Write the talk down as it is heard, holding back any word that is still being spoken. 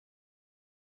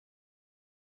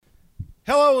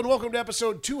Hello and welcome to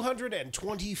episode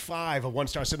 225 of One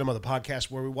Star Cinema, the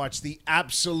podcast where we watch the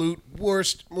absolute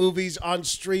worst movies on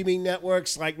streaming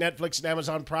networks like Netflix and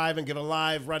Amazon Prime and give a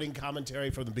live running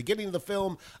commentary from the beginning of the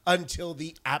film until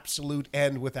the absolute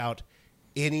end without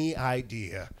any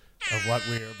idea of what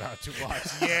we're about to watch.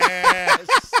 Yes!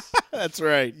 That's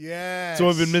right. Yes. So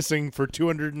I've been missing for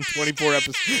 224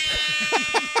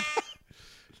 episodes.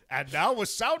 And now with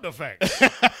sound effects.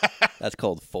 That's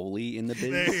called Foley in the biz.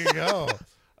 There you go.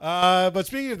 But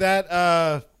speaking of that,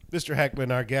 Mr.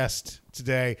 Heckman, our guest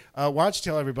today, why don't you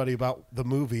tell everybody about the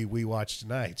movie we watched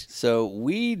tonight? So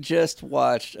we just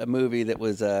watched a movie that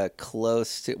was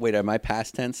close to... Wait, am I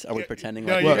past tense? Are we pretending?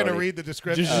 No, like you're we're going to already- read the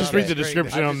description. Just read the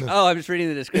description on the... Oh, I'm just reading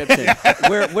the description.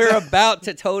 We're about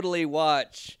to totally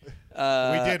watch... We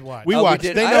did watch. We Oh, watched.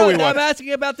 did. They I know don't we know. watched. I'm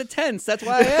asking about the tense. That's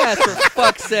why I asked, for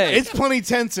fuck's sake. It's plenty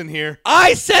tense in here.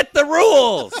 I set the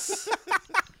rules!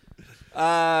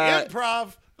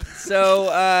 Improv.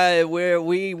 So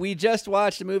we just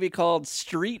watched a movie called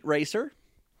Street Racer.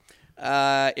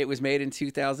 It was made in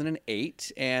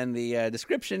 2008, and the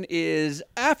description is,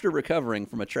 after recovering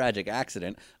from a tragic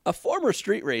accident, a former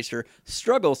street racer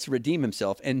struggles to redeem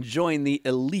himself and join the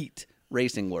elite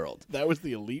racing world. That was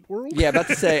the elite world? Yeah, about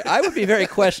to say, I would be very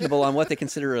questionable on what they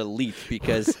consider elite,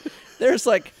 because there's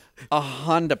like a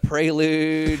Honda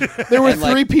Prelude. There were and,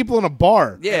 like, three people in a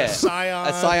bar. yeah, Scion.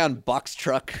 a Scion box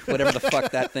truck, whatever the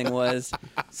fuck that thing was.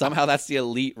 Somehow that's the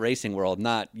elite racing world,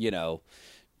 not,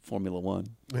 Formula One.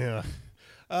 Yeah.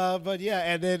 But yeah,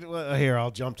 and then here I'll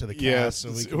jump to the cast. Yes.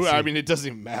 So we can I see. mean, it doesn't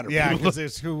even matter. Yeah, People-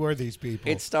 because who were these people?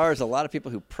 It stars a lot of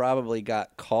people who probably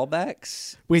got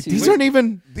callbacks. Wait, to- these aren't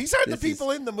even... These aren't the This is-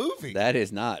 people in the movie. That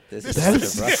is not. This is That such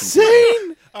is a Russian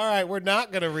insane. All right, we're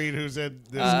not going to read who's in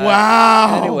this.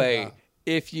 Wow. Anyway,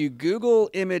 if you Google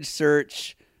image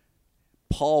search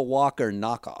Paul Walker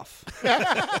knockoff,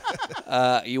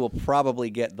 you will probably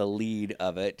get the lead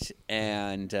of it,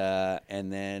 and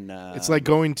then It's like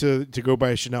going to go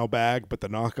buy a Chanel bag, but the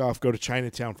knockoff, go to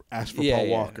Chinatown, ask for Paul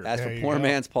Walker. Ask There for you poor go.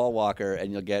 man's Paul Walker,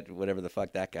 and you'll get whatever the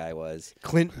fuck that guy was.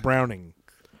 Clint Browning.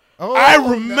 Oh, I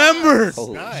remember. Nice.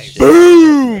 Holy Nice. shit.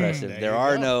 Boom. Impressive. There There you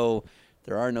are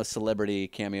go. no celebrity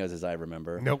cameos as I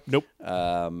remember. Nope.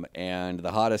 And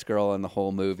the hottest girl in the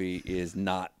whole movie is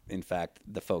not, in fact,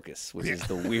 the focus, which is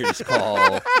the weirdest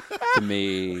call to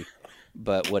me.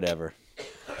 But whatever.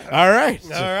 All right.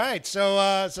 All right. So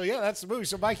yeah, that's the movie.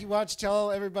 So Mikey, why don't you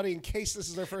tell everybody, in case this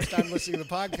is their first time listening to the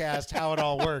podcast, how it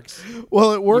all works?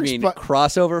 Well, it You works, mean but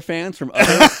crossover fans from other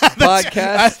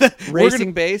podcasts, we're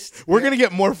racing based? we're going to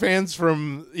get more fans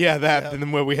from,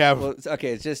 than what we have. Well,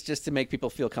 okay, it's just to make people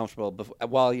feel comfortable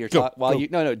while you're Go, while go. you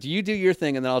no. Do you do your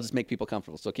thing, and then I'll just make people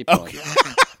comfortable. So keep going.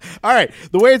 All right.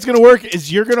 The way it's going to work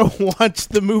is you're going to watch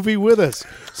the movie with us.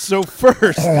 So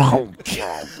first,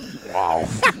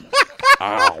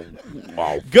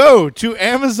 go to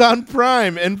Amazon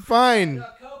Prime and find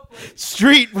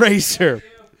Street Racer.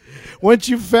 Once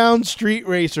you've found Street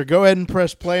Racer, go ahead and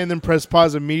press play and then press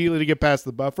pause immediately to get past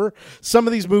the buffer. Some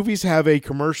of these movies have a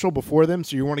commercial before them,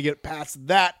 so you want to get past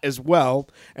that as well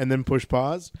and then push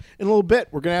pause. In a little bit,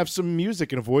 we're going to have some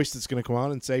music and a voice that's going to come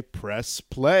on and say press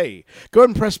play. Go ahead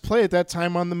and press play at that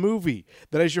time on the movie.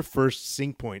 That is your first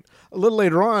sync point. A little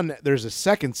later on, there's a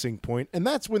second sync point, and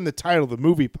that's when the title of the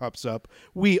movie pops up.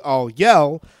 We all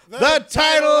yell, the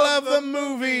title of the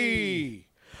movie!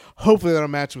 Hopefully that'll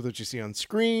match with what you see on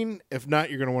screen. If not,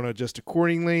 you're going to want to adjust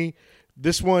accordingly.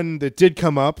 This one that did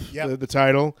come up, Yep. the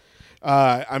title.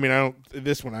 I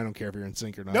don't care if you're in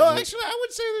sync or not. No, actually, I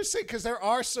would say there's because there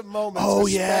are some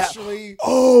moments, especially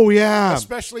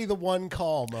especially the one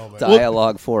call moment.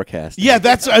 Dialogue forecast. Yeah,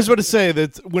 that's. I was about to say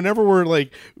that whenever we're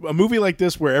like a movie like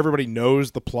this where everybody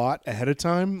knows the plot ahead of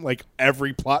time, like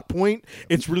every plot point,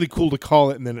 it's really cool to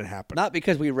call it and then it happens. Not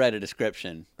because we read a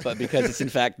description, but because it's in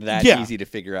fact that Yeah. easy to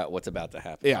figure out what's about to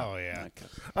happen. Yeah. Oh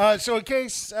yeah. So in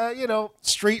case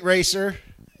Street Racer,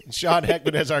 Sean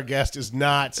Heckman as our guest is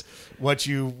not what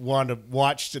you want to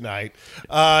watch tonight. You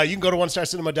can go to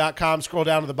onestarcinema.com, scroll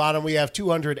down to the bottom. We have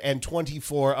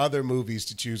 224 other movies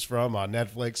to choose from on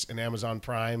Netflix and Amazon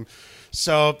Prime.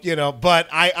 So, but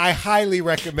I highly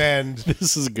recommend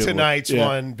This is a good one. tonight's Yeah.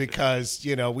 one because,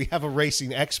 we have a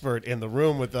racing expert in the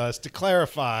room with us to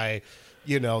clarify,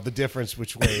 the difference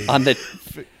between On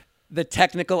the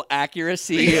technical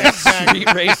accuracy of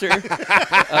Street Racer,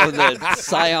 of the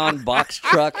Scion box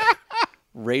truck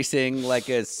racing like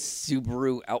a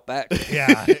Subaru Outback.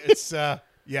 Yeah, it's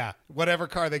Yeah, whatever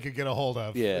car they could get a hold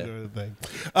of. Yeah.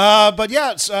 But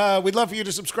yeah, we'd love for you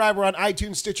to subscribe. We're on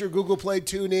iTunes, Stitcher, Google Play,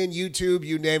 TuneIn, YouTube,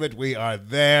 you name it, we are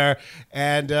there.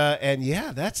 And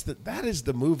yeah, that is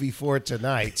the movie for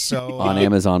tonight. So On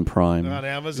Amazon Prime. on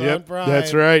Amazon Prime.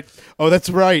 That's right. Oh, that's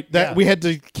right. That Yeah. we had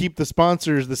to keep the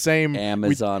sponsors the same.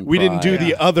 Amazon We didn't do Prime.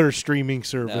 the other streaming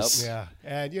service. Yeah,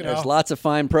 and you know, There's lots of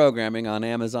fine programming on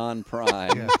Amazon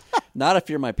Prime. Not if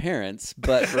you're my parents,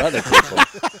 but for other people.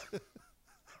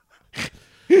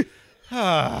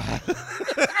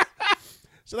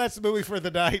 so that's the movie for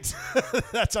the night.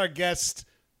 That's our guest,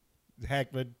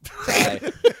 Heckman.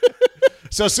 Bye.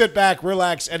 So sit back,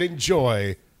 relax, and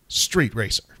enjoy Street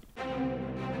Racer.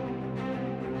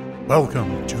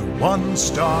 Welcome to One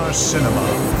Star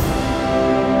Cinema.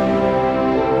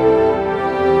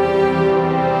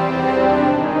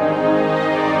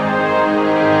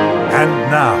 And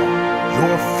now,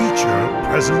 your feature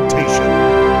presentation.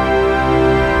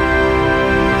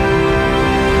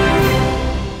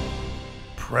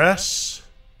 Press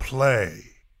play.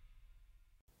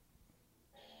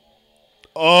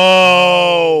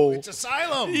 Oh, It's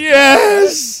Asylum.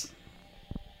 yes!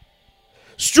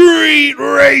 Street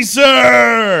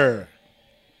Racer!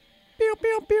 Pew,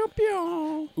 pew, pew,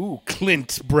 pew. Ooh,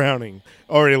 Clint Browning.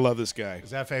 Already love this guy.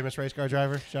 Is that a famous race car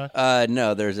driver, Sean?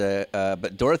 No, there's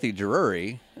but Dorothy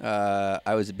Drury,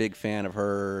 I was a big fan of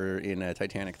her in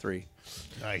Titanic 3.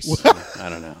 Nice. I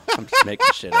don't know. I'm just making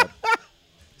shit up.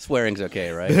 Swearing's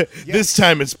okay, right? This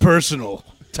time it's personal.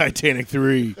 Titanic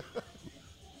 3.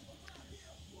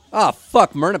 Oh,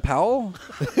 fuck, Myrna Powell?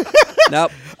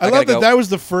 Nope. I love gotta that go. that was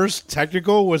the first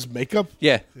technical was makeup.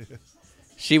 Yeah.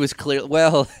 She was clear.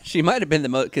 Well, she might have been the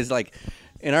most, because, like,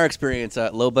 in our experience,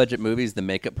 low-budget movies, the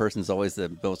makeup person's always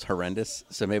the most horrendous,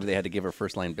 so maybe they had to give her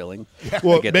first-line billing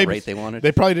to get the rate they wanted.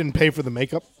 They probably didn't pay for the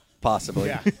makeup. Possibly.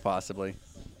 Yeah. Possibly.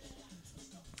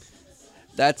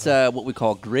 That's what we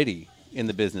call gritty in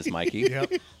the business, Mikey.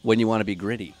 Yep. When you want to be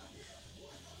gritty.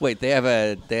 Wait, they have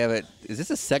a. Is this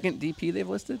a second DP they've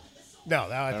listed? No,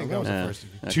 I think that was the No. first.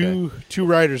 Okay. Two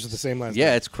writers with the same last Yeah,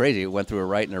 name. it's crazy. It went through a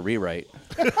write and a rewrite.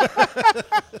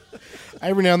 I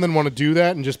every now and then want to do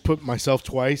that and just put myself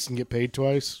twice and get paid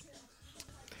twice.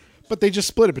 But they just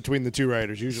split it between the two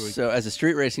writers usually. So, as a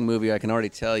street racing movie, I can already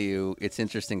tell you it's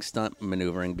interesting stunt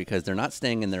maneuvering because they're not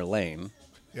staying in their lane.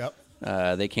 Yep.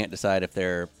 They can't decide if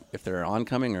they're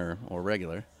oncoming or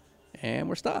regular, and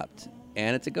we're stopped.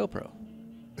 And it's a GoPro.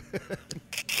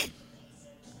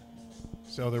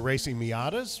 So they're racing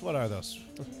Miatas? What are those?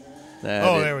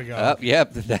 There we go.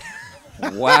 Yep.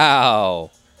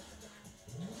 Wow.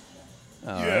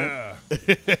 All right.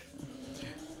 Yeah.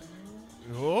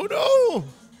 Oh, no.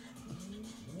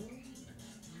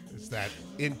 It's that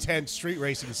intense street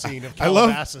racing scene of I love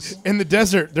Calabasas. in the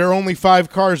desert there are only 5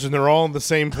 cars and they're all in the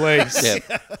same place.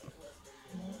 Yeah.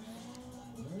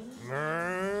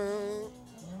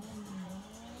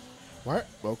 What?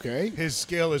 Okay. His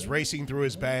skill is racing through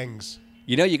his bangs.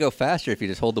 You know, you go faster if you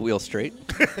just hold the wheel straight.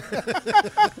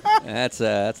 That's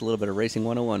a little bit of racing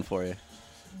 101 for you.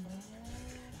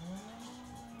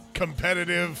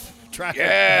 Competitive track.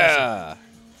 Yeah.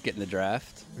 Get in the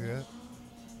draft. Yeah.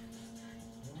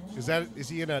 Is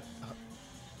he in a?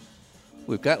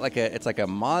 We've got it's like a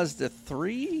Mazda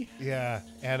 3 Yeah,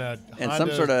 and a and Honda, some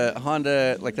sort of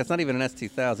Honda. Like that's not even an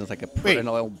S2000. It's like Wait. an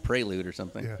old Prelude or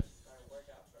something. Yeah.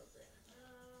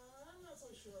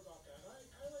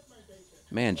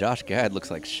 Man, Josh Gad looks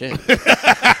like shit.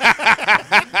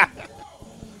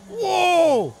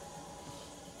 Whoa!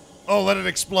 Oh, let it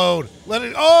explode! Let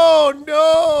it! Oh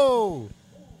no!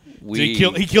 He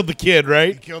killed the kid,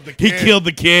 right? He killed the He kid. killed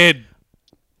the kid.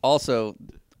 Also,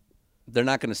 they're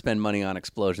not going to spend money on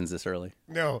explosions this early.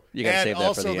 No. You gotta and save that for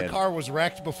also, the the end. car was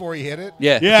wrecked before he hit it.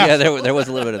 Yeah, Yeah. there was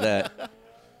a little bit of that.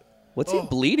 What's he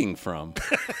bleeding from?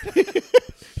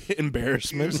 He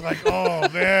Embarrassment. was like, "Oh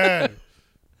man,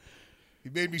 he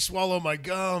made me swallow my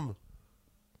gum."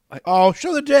 Oh,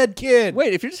 show the dead kid.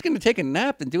 Wait, if you're just going to take a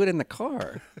nap, then do it in the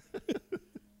car.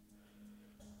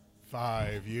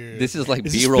 5 years. This is like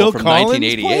Is this B-roll Phil from Collins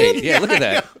 1988. playing? Yeah, look at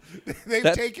that. They've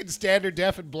that- taken standard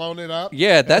def and blown it up.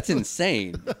 Yeah, that's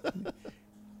insane.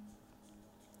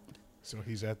 So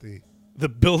he's at the. The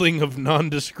building of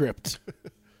nondescript.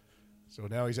 So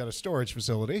now he's at a storage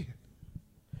facility.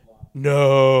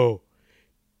 No.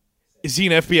 Is he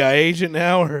an FBI agent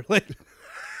now, or like?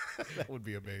 That would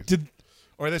be amazing. Did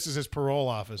Or this is his parole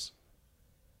office.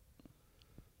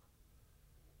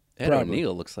 Ed Probably.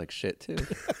 O'Neill looks like shit, too.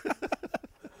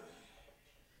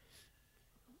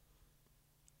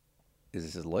 Is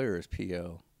this his lawyer or his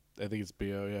PO? I think it's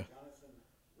BO? Yeah.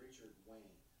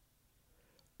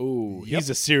 Ooh, he's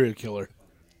a serial killer.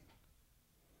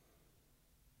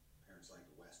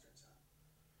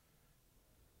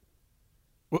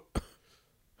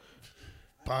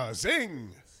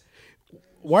 Zing.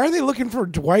 Why are they looking for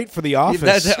Dwight for The Office?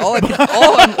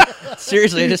 That's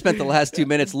seriously, I just spent the last 2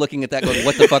 minutes looking at that going,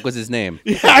 what the fuck was his name?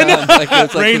 Yeah, I know. It's like,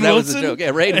 Rainn that was a Wilson? joke. Yeah,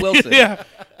 Rainn Wilson. Yeah.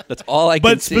 That's all I can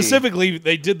But see. specifically,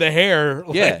 they did the hair.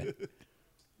 Yeah.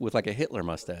 With like a Hitler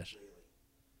mustache.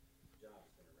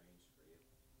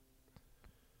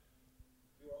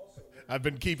 I've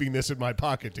been keeping this in my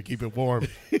pocket to keep it warm.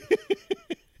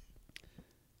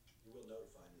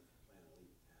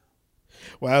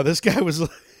 Wow, this guy was...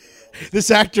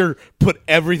 This actor put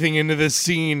everything into this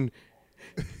scene.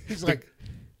 He's like,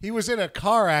 he was in a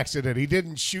car accident. He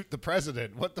didn't shoot the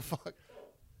president. What the fuck?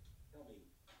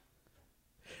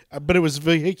 But it was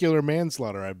vehicular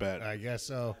manslaughter, I bet. I guess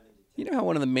so. You know how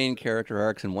one of the main character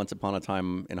arcs in Once Upon a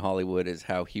Time in Hollywood is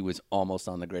how he was almost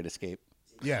on The Great Escape?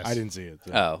 Yes. I didn't see it.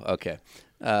 So. Oh, okay.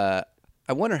 I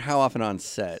wonder how often on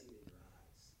set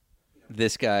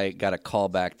this guy got a call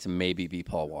back to maybe be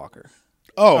Paul Walker.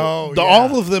 Oh, yeah.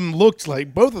 all of them looked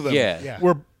like, both of them Yeah.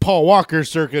 were Paul Walker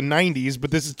circa 90s, but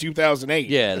this is 2008.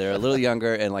 Yeah, they're a little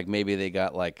younger, and like maybe they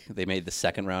got like they made the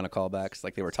second round of callbacks,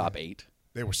 like they were top 8.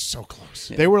 They were so close.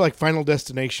 They were like Final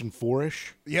Destination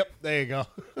 4-ish. Yep, there you go.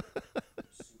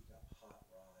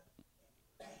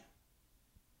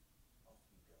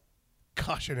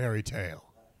 Cautionary tale.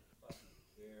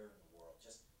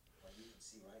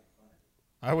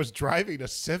 I was driving a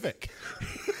Civic.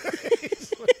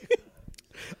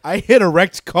 I hit a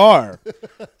wrecked car.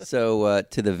 So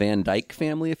to the Van Dyke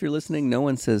family, if you're listening, no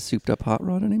one says souped up hot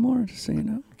rod anymore, just so you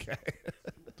know. Okay.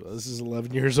 Well, this is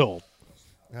 11 years old.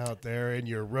 Out there in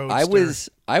your roadster.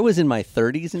 I was in my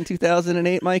 30s in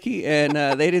 2008, Mikey, and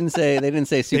they didn't say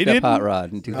souped up didn't? hot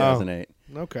rod in 2008.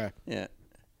 Okay. Yeah.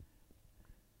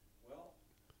 Well,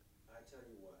 I tell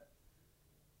you what,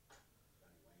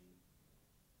 Johnny Wayne,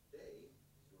 today is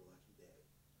your lucky day.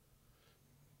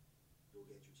 You'll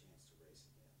get your chance to race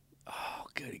again. Oh,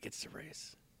 good, he gets to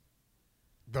race.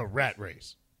 The rat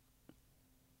race.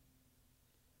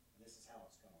 And this is how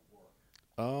it's going to work.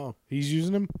 Oh, he's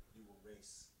using him? You will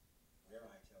race where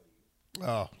I tell you.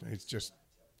 Oh, it's just...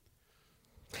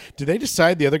 Did they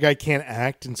decide the other guy can't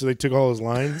act, and so they took all his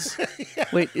lines?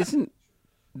 Wait,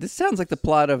 this sounds like the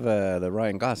plot of the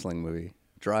Ryan Gosling movie,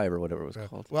 Drive or whatever it was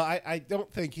called. Well, I don't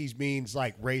think he means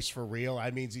like race for real.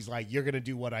 I means he's like, you're going to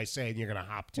do what I say and you're going to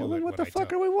hop to Well, it. then what the when I fuck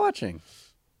tell- are we watching?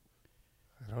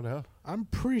 I don't know. I'm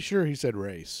pretty sure he said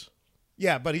race.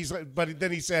 Yeah, but he's like, but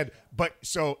then he said, but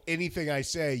so anything I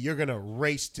say, you're gonna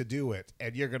race to do it,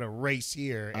 and you're gonna race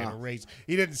here and race.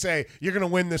 He didn't say you're gonna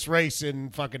win this race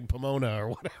in fucking Pomona or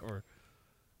whatever.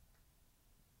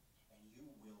 And you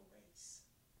will race.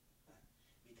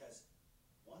 Because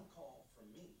one call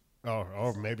from me,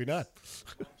 Or maybe not.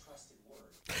 my trusted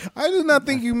word, I do not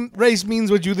think race means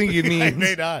what you think it I means.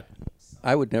 may not.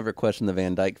 I would never question the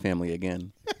Van Dyke family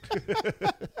again. have I made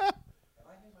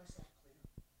myself clear?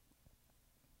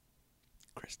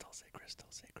 Crystal, say crystal,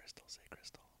 say crystal, say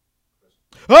crystal.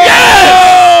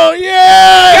 Oh,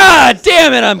 yeah! God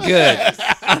damn it, I'm good.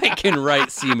 I can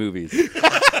write C movies.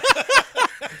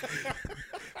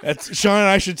 That's Sean and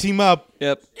I should team up.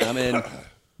 Yep, I'm in.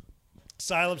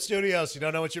 Asylum Studios. You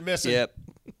don't know what you're missing. Yep.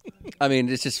 I mean,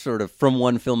 it's just sort of from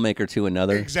one filmmaker to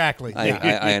another. Exactly. I,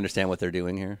 Yeah. I understand what they're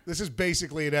doing here. This is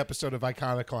basically an episode of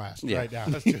Iconoclast Yeah. right now.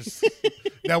 It's just,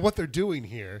 now, what they're doing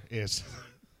here is,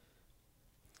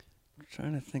 I'm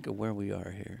trying to think of where we are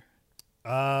here.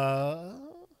 I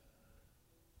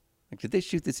Like, did they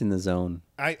shoot this in the zone?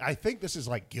 think this is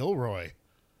like Gilroy.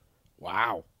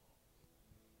 Wow.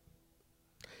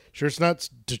 Sure it's not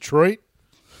Detroit?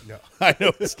 No. I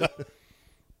know it's not.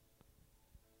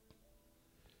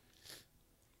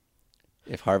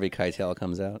 If Harvey Keitel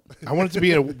comes out. I want it to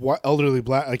be an elderly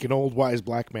black, like an old wise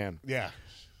black man. Yeah.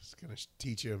 It's gonna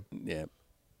teach him. Yeah.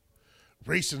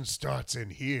 Racing starts in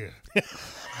here,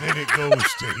 then it goes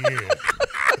to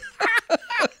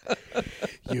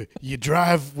here. You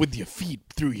drive with your feet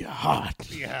through your heart.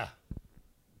 Yeah.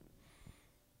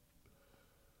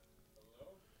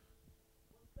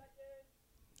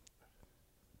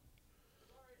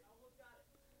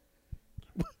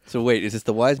 So wait, is this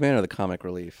the wise man or the comic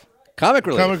relief? Comic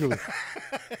relief. Comic relief.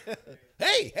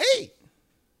 Hey!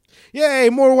 Yay,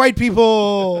 more white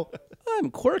people.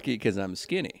 I'm quirky because I'm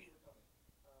skinny.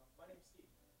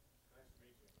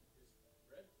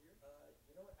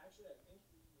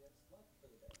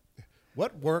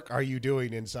 What work are you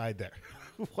doing inside there?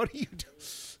 What are you doing?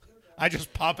 I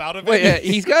just pop out of it. Wait,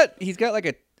 he's got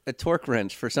like a torque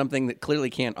wrench for something that clearly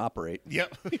can't operate.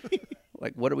 Yep.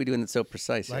 Like, what are we doing that's so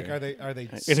precise? Like, here? are they? And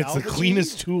it's the salvaging?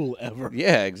 cleanest tool ever.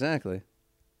 Yeah, exactly.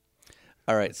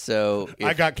 All right, so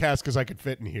I got cast because I could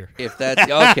fit in here. if that's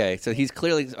okay, so he's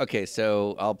clearly okay.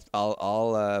 So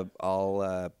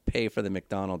I'll pay for the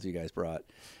McDonald's you guys brought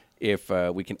if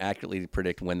we can accurately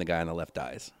predict when the guy on the left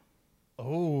dies,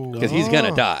 Oh, because he's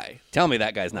gonna die. Tell me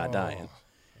that guy's not dying.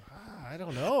 I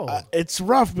don't know. It's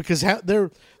rough because there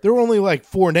were only like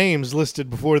 4 names listed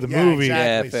before the movie. Exactly.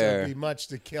 Yeah, So fair. it'd be much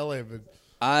to kill him.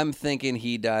 I'm thinking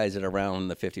he dies at around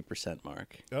the 50%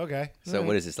 mark. Okay. So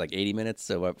what is this, like 80 minutes?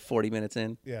 So what, 40 minutes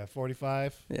in? Yeah,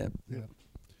 45. Yeah.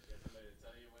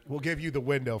 We'll give you the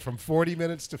window from 40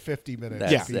 minutes to 50 minutes.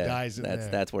 That's if he it. dies in there.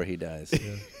 That's where he dies.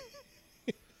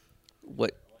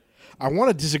 What? I want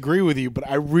to disagree with you, but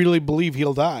I really believe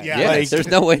he'll die. Yeah. Yeah, Like, there's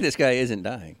no way this guy isn't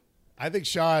dying. I think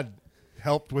Sean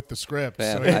helped with the script.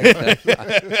 Yeah, So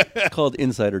it's called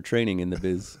insider training in the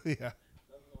biz. yeah.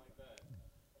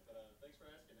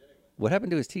 What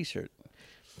happened to his T-shirt?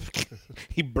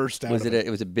 he burst out. Was of it? It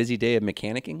was a busy day of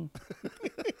mechanicking.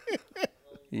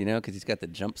 You know, because he's got the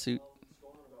jumpsuit.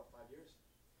 Going on about 5 years.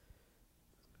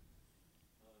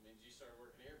 Did you start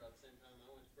working here about the same time I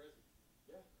went to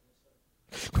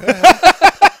prison?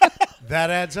 Yeah. That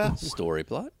adds up. Story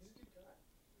plot.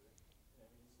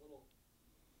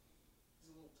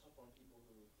 He's a little tough on people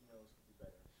who he knows could be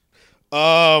better.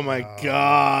 Oh my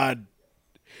God!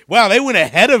 Wow, they went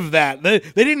ahead of that. They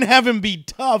didn't have him be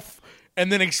tough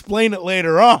and then explain it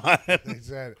later on. He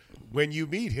said, when you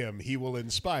meet him, he will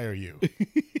inspire you.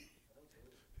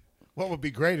 What would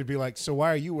be great would be like, so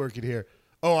why are you working here?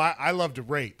 Oh, I love to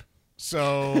rape.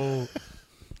 So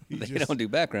They don't do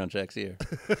background checks here.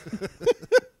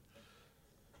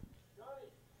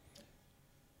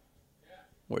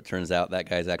 Where it turns out that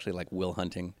guy's actually like Will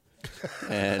Hunting,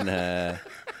 and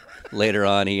later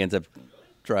on he ends up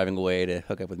driving away to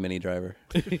hook up with Minnie Driver.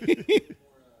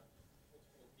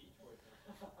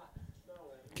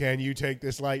 Can you take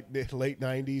this late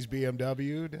 90s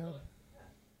BMW down?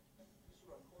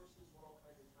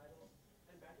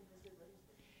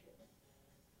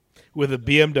 With a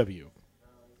BMW.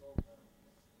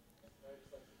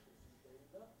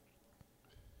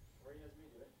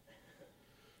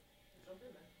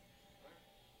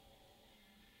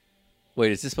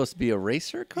 Wait, is this supposed to be a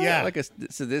racer car? Yeah.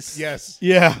 So this. Yes.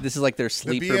 Yeah. This is like their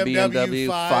sleeper BMW BMW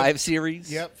 5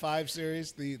 Series. Yep, 5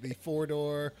 Series, the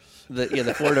 4-door. The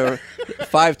 4-door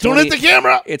 520. Don't hit the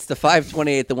camera. It's the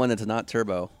 528, the one that's not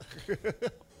turbo.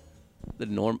 The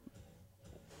norm.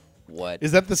 What?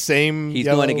 Is that the same? He's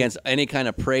yellow? going against any kind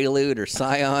of Prelude or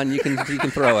Scion you can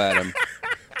throw at him.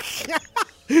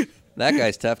 That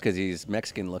guy's tough because he's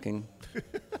Mexican looking.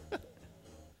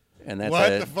 And that's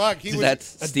What the fuck?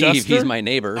 That's a Steve. duster? He's my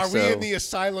neighbor. Are so. we in the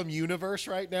Asylum universe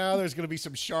right now? There's going to be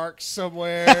some sharks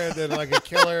somewhere, and then like a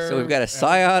killer. So we've got a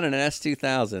Scion and an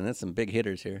S2000. That's some big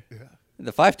hitters here. Yeah.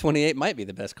 The 528 might be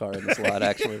the best car in this lot,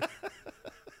 actually.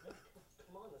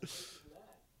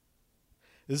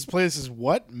 This place is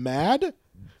what? Mad?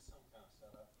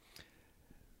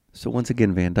 So once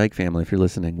again, Van Dyke family, if you're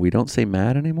listening, we don't say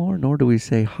mad anymore, nor do we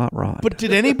say hot rod. But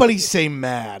did anybody say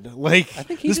mad? Like I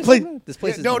think he this just place. said mad. This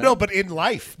place is no, mad. no, but in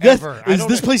life, This, ever.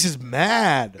 this place is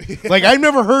mad. Like I've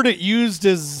never heard it used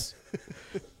as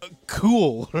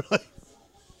cool.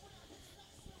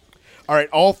 All right,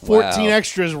 all 14 Wow.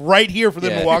 extras right here for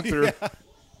them Yeah. to walk through.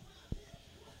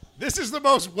 This is the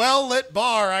most well-lit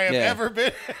bar I have Yeah. ever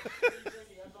been.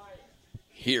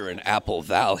 Here in Apple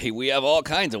Valley, we have all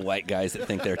kinds of white guys that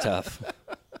think they're tough.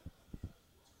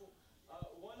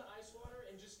 One ice water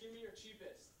and just give me your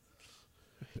cheapest.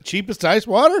 Cheapest ice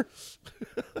water?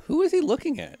 Who is he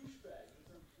looking at? With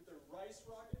the rice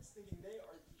rockets, thinking they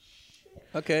are the shit.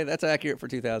 Okay, that's accurate for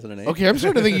 2008. Okay, I'm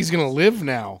starting to think he's gonna live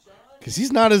now because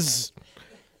he's not as.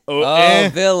 Oh,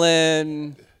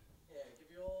 villain. Yeah,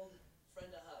 give your old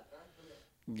friend a hug, huh?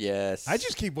 Come here. Yes. I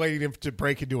just keep waiting him to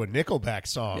break into a Nickelback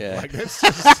song. Yeah. Like that's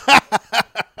just,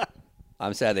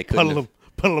 I'm sad they couldn't.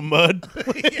 Puddle of mud.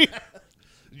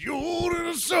 you're in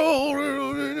a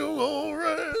soul, all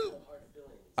right.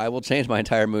 I will change my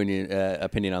entire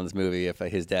opinion on this movie if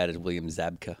his dad is William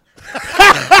Zabka.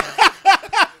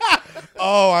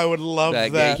 Oh, I would love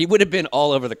that. He would have been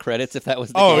all over the credits if that was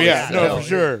the Oh case. yeah, so- no, for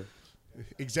sure.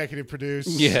 Executive produced.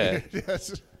 Yeah.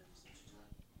 Yes.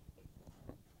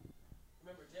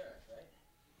 Remember Derek, right?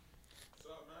 What's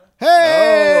up, man?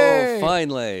 Hey, Oh,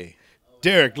 finally.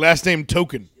 Derek, last name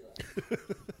Token. You're looking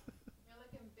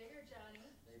bigger, Johnny.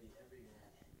 Maybe every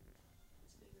man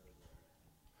is bigger than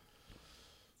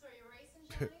So are you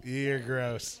racing, Johnny? You're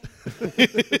gross.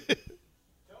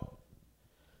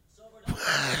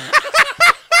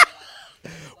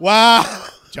 Wow.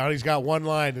 Johnny's got one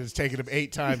line and it's taken him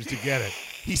 8 times to get it.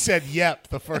 He said, yep,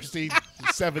 the first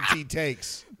 17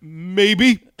 takes.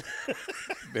 Maybe.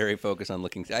 Very focused on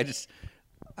looking.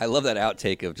 I love that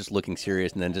outtake of just looking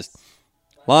serious and then just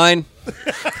line.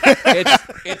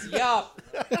 it's yup.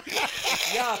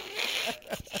 It's yup.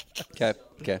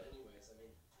 Okay.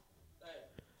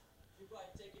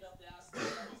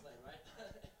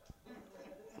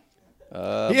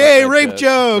 Yay, rape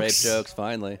jokes. Rape jokes,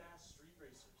 finally.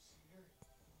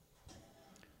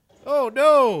 Oh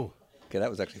no! Okay, that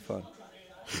was actually fun.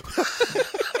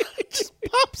 It just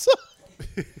pops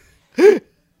up.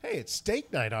 Hey, it's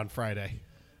steak night on Friday.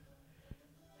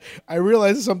 I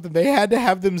realized something. They had to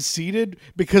have them seated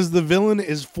because the villain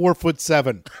is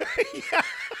 4'7". Yeah.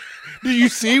 Did you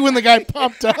see when the guy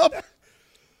popped up?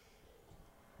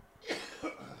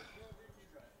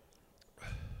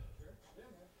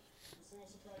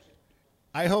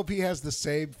 I hope he has the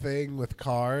same thing with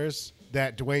cars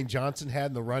that Dwayne Johnson had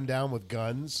in the rundown with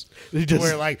guns.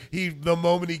 Where like the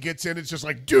moment he gets in, it's just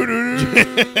like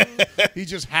doo-doo-doo. He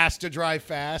just has to drive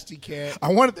fast. He can't.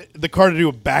 I wanted the car to do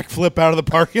a backflip out of the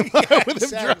parking lot with him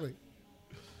Exactly.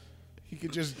 He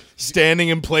could just standing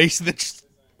in place. That's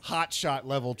hot shot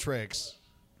level tricks.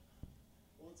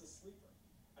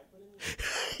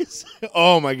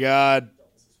 oh my god!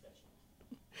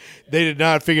 They did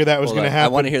not figure that was Hold going to on. I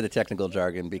happen. want to hear the technical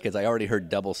jargon because I already heard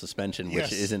double suspension, which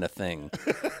Yes. isn't a thing.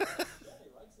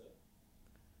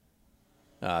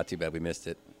 Too bad we missed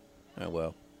it. Oh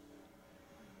well.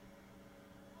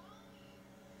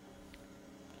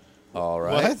 All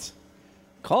right. What?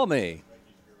 Call me.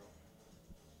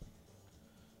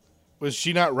 Was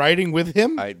she not riding with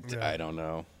him? I don't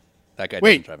know. That guy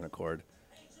Wait. doesn't drive an Accord.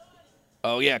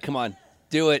 Oh yeah, come on,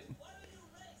 do it.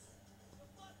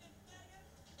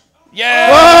 Yeah!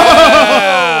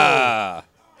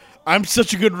 I'm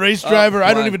such a good race driver. I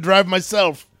come don't on. even drive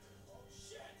myself.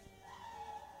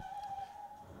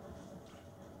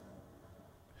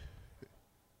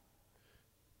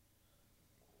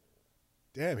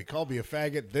 Damn, he called me a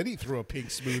faggot. Then he threw a pink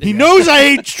smoothie. He at knows I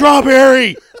ate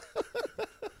strawberry.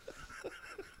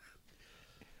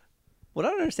 What I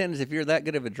don't understand is if you're that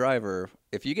good of a driver,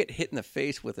 if you get hit in the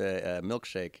face with a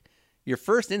milkshake, your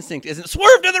first instinct isn't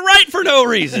swerve to the right for no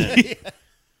reason. Hey, there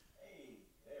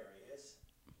he is.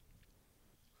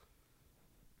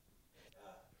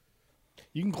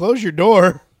 You can close your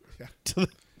door. To the,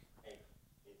 Hey,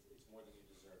 it's more than you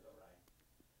deserve, though, right?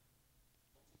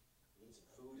 You need some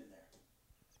food in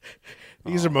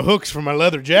there. these are my hooks for my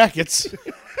leather jackets.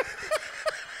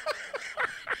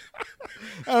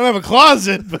 I don't have a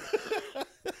closet. But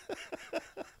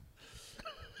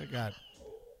I got.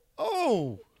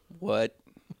 Oh, What?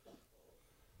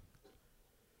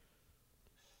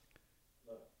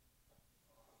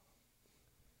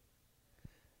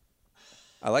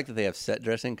 I like that they have set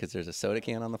dressing because there's a soda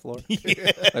can on the floor.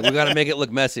 Like we got to make it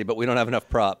look messy, but we don't have enough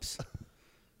props.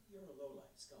 You're a lowlife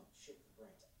scum, shit for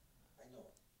brains. I know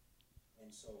it.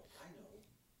 And so I know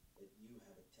that you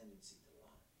have a tendency to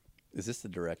lie. Is this the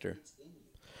director? It's in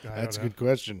you. that's a good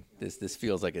question. This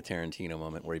feels like a Tarantino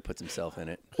moment where he puts himself in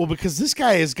it. Well, because this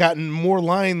guy has gotten more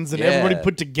lines than Yeah. everybody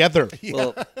put together.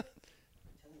 Well, Telling a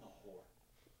whore.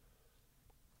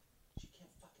 She can't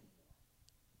fuck anymore.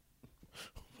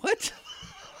 what?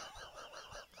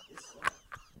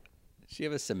 Does she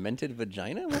have a cemented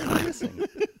vagina? What am I missing? Right?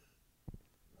 Take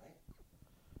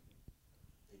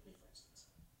me, for instance.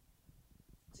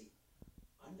 See,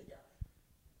 I'm the guy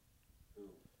who,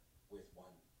 with one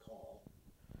call,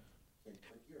 can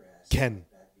put your ass Ken,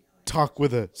 right back behind. talk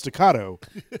with a staccato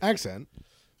accent.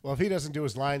 well, if he doesn't do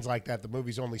his lines like that, the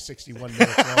movie's only 61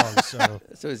 minutes long. So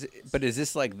So is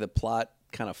this like the plot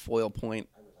kind of foil point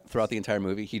throughout the entire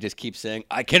movie? He just keeps saying,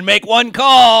 "I can make one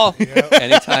call."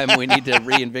 Anytime we need to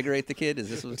reinvigorate the kid, is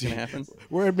this what's going to happen?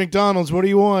 We're at McDonald's. What do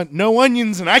you want? No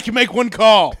onions, and I can make one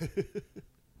call.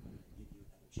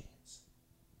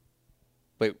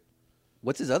 Wait,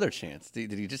 what's his other chance?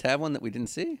 Did he just have one that we didn't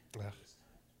see?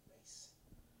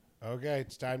 okay,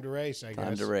 it's time to race. I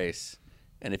Time guess. to race.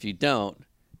 And if you don't,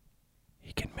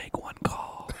 he can make one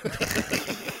call.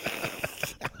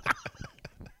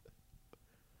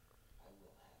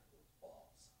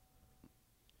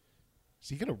 Is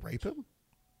he gonna rape him?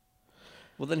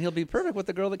 Well, then he'll be perfect with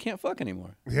the girl that can't fuck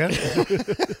anymore. Yeah.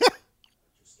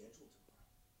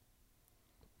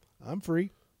 I'm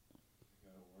free.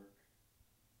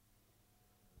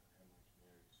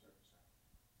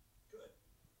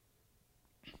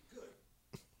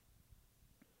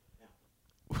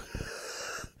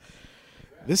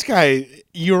 This guy,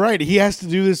 you're right. He has to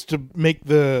do this to make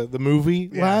the movie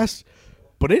last,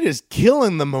 but it is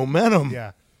killing the momentum.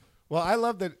 Yeah. Well, I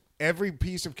love that every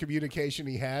piece of communication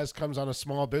he has comes on a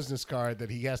small business card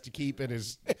that he has to keep in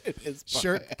his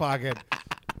shirt pocket.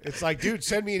 It's like, dude,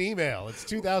 send me an email. It's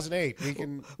 2008. We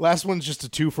can. Last one's just a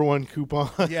 2-for-1 coupon.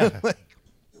 Yeah. How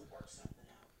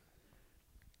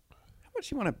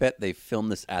much you want to bet they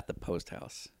filmed this at the post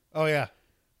house? Oh yeah.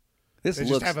 This They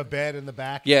looks. just have a bed in the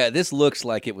back. Yeah, this looks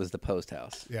like it was the post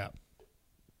house. Yeah.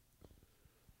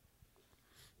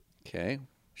 Okay,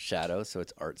 shadow, so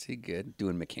it's artsy. Good,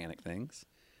 doing mechanic things.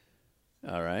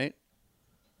 All right.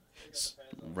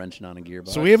 Wrenching on a gearbox.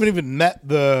 So we haven't even met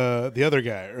the other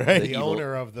guy, right? The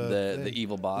owner of the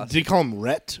evil boss. Did he call him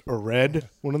Rhett or Red?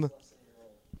 One of the.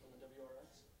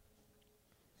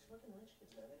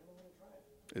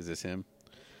 Is this him?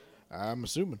 I'm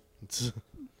assuming. It's,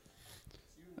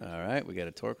 All right, we got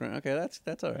a torque run. Okay,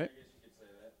 that's all right.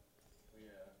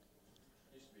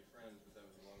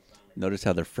 Notice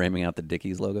how they're framing out the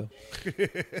Dickies logo?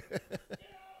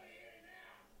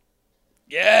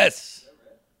 Yes!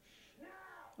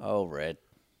 Oh, red.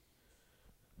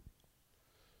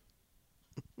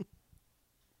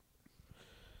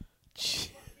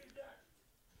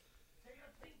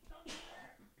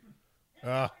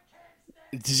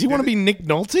 does he want to be Nick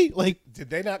Nolte? Like, Did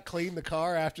they not clean the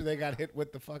car after they got hit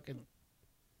with the fucking?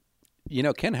 You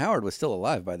know, Ken Howard was still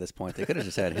alive by this point. They could have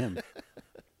just had him.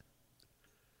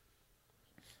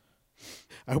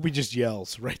 I hope he just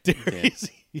yells right there. Yeah.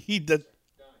 He does.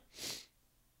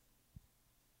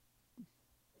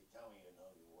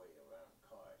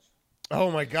 Oh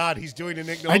my God, he's doing a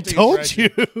Nick Nolte. I told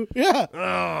impression. you. Yeah.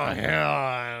 Oh hell!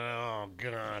 Oh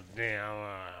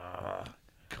goddamn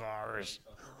cars.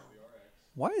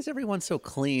 Why is everyone so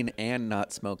clean and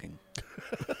not smoking?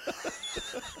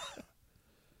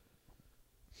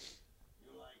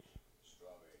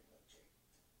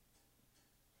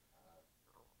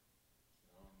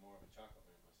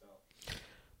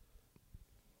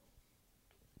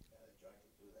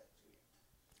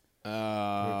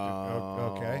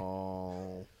 Okay.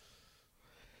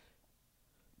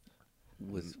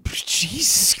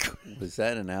 Jesus. Was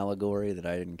that an allegory that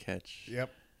I didn't catch?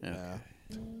 Yep. Okay.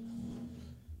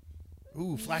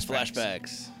 Ooh, flashbacks.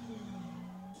 Flashbacks.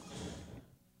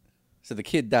 So the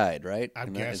kid died, right? I'm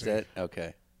Is guessing. that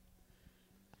okay?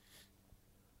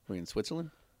 We're in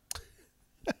Switzerland.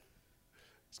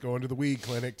 He's going to the weed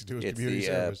clinic to do his It's community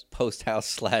the service. post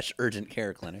house / urgent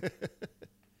care clinic.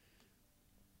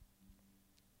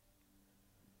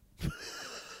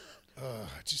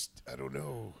 I don't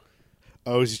know.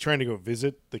 Oh, is he trying to go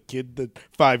visit the kid that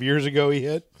 5 years ago he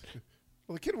hit?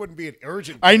 Well, the kid wouldn't be an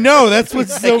urgent. I know. That's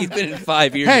what's so. He's been in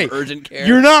 5 years Hey, of urgent care.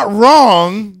 you're not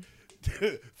wrong.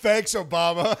 Thanks,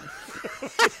 Obama.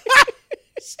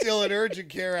 Still in urgent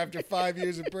care after 5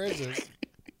 years in prison.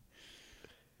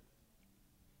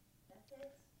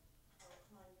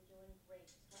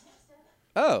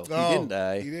 Oh, he didn't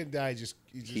die. He didn't die.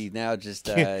 He now just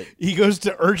He goes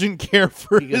to urgent care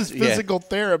for He goes- his physical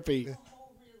therapy.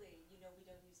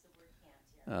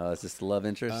 oh, is this the love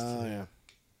interest? Oh, yeah.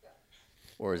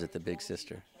 Or is it the big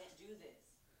sister?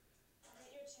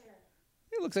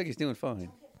 It looks like he's doing fine.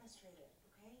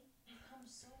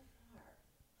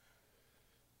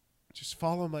 Just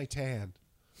follow my tan.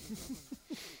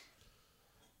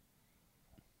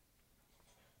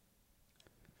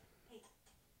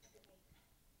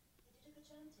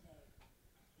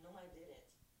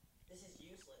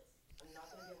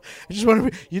 I just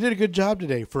want to. You did a good job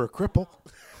today for a cripple.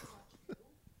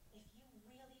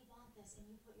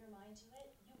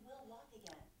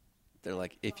 They're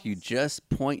like, if you just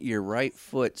point your right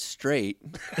foot straight,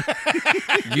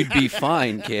 you'd be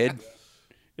fine, kid.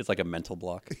 It's like a mental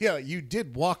block. Yeah, you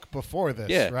did walk before this,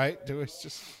 Yeah. right? It was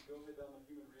just.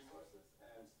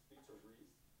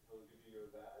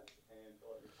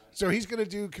 So he's going to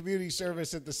do community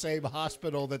service at the same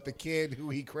hospital that the kid who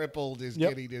he crippled is Yep.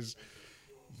 getting his.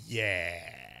 Yeah.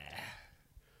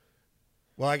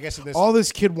 Well, I guess in this. All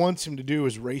this kid wants him to do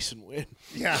is race and win.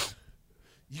 Yeah.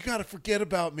 You got to forget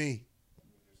about me.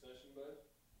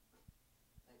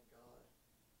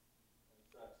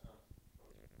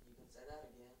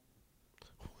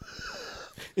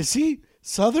 Is he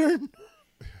Southern?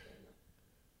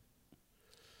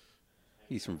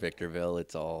 He's from Victorville.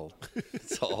 It's all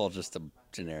just a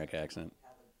generic accent.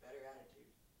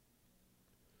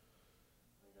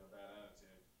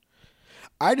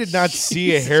 I did not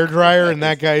see a hairdryer in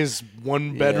that guy's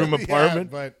one-bedroom Yeah.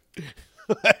 apartment. Yeah,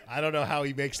 but I don't know how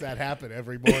he makes that happen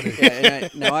every morning. Yeah,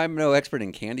 and now I'm no expert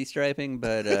in candy striping,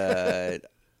 but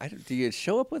do you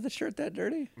show up with a shirt that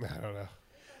dirty? I don't know.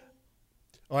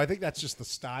 Oh, I think that's just the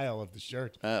style of the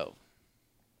shirt. Oh,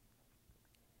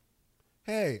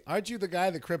 Hey, aren't you the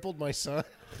guy that crippled my son?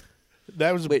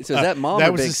 That was wait. So is that mom? That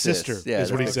or was big his sis? sister. Yeah,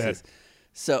 is what he that's said. sis.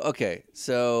 So okay,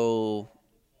 so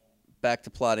back to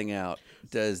plotting out.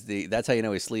 That's how you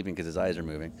know he's sleeping because his eyes are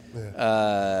moving.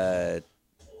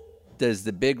 Does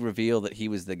the big reveal that he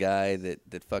was the guy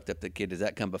that fucked up the kid, does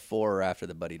that come before or after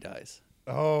the buddy dies?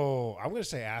 Oh, I'm going to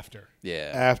say after.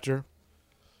 Yeah. After.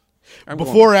 I'm going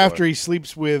Before or after he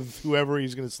sleeps with whoever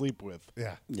he's going to sleep with.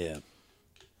 Yeah. Yeah.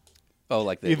 Oh,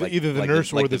 like Either the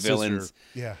nurse or the villains. sister.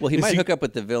 Yeah. Well, he Is might he- hook up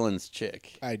with the villain's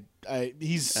chick.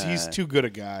 He's too good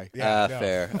a guy. Yeah, no.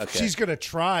 Fair. Okay. She's going to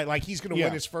try. Like, he's going to Yeah.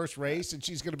 win his first race, and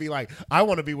she's going to be like, I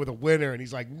want to be with a winner. And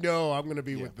he's like, no, I'm going to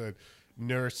be with the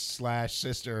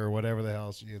nurse/sister or whatever the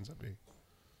hell she ends up being.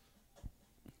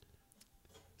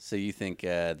 So you think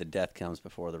the death comes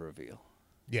before the reveal?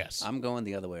 Yes. I'm going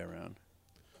the other way around.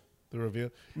 The reveal?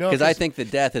 No, Because I think the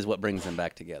death is what brings them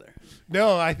back together.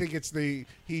 No, I think it's the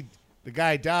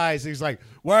guy dies. And he's like,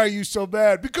 "Why are you so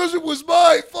mad?" Because it was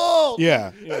my fault.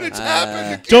 Yeah. and it's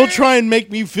happened again. Don't try and make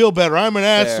me feel better. I'm an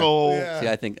asshole. Yeah. See,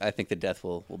 I think the death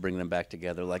will bring them back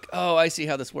together. Like, oh, I see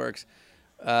how this works.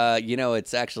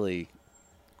 It's actually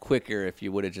quicker if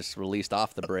you would have just released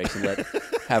off the brakes and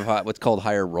have what's called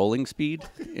higher rolling speed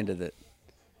into the.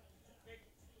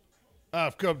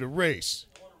 I've come to race.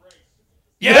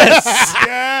 Yes.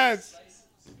 Yes.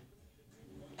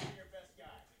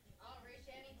 I'll reach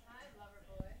any time, lover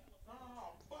boy.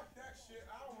 Oh, fuck that shit.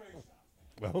 I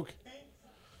don't race. Okay.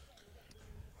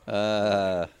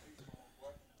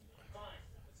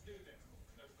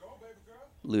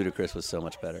 Ludacris was so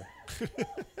much better.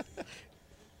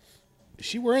 Is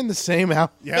she wearing the same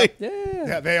outfit? Yeah. Yeah.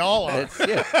 Yeah, they all are.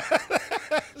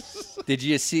 Did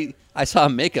you see? I saw a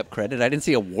makeup credit. I didn't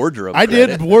see a wardrobe. I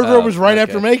credit. did. Wardrobe Oh, was right okay.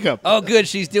 after makeup. Oh, good.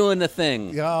 She's doing the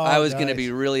thing. Oh, I was going to nice.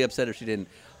 be really upset if she didn't.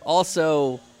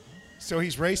 Also, So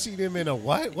he's racing him in a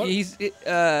what? What? he's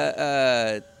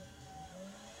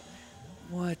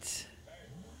what?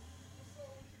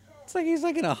 It's like he's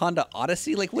like in a Honda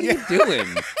Odyssey. Like, what are you doing?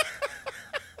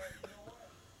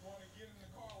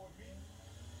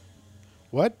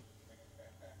 What?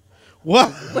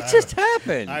 What? What just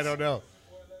happened? I don't know.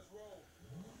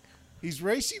 He's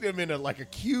racing him in a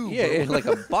cube. Yeah, it's like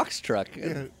a box truck.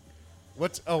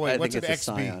 What's? Oh wait, I what's think an it's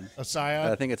a XB? Scion. A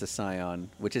Scion? I think it's a Scion,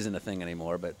 which isn't a thing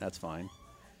anymore, but that's fine.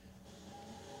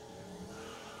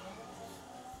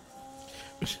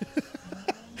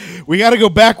 We got to go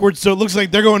backwards so it looks like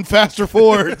they're going faster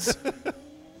forwards.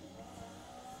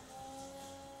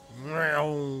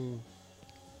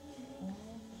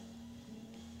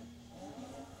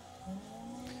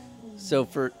 So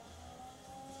for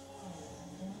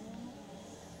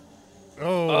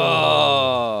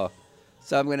Oh.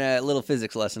 so I'm gonna a little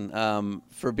physics lesson.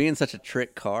 For being such a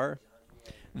trick car,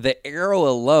 the arrow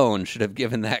alone should have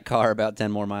given that car about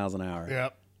 10 more miles an hour.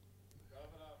 Yep.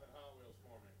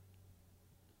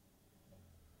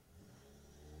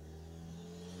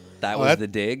 That Oh, was that- the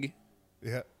dig.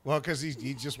 Yeah. Well, because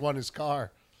he just won his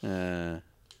car.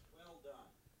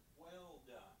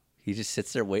 He just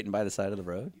sits there waiting by the side of the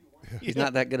road. He's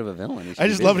not that good of a villain. He should I be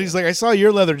just love it. busy. He's like, I saw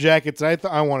your leather jackets. I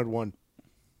thought I wanted one.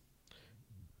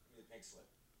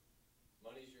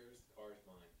 Money's yours, the car's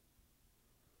mine.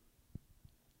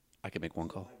 I could make one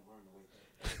call.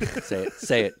 Say it.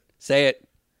 Say it. Say it.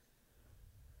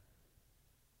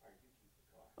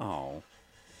 Oh.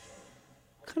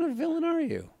 What kind of villain are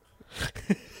you?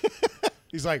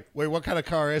 He's like, wait, what kind of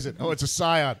car is it? Oh, it's a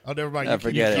Scion. Oh, never mind.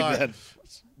 Forget it.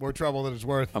 It's more trouble than it's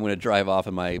worth. I'm going to drive off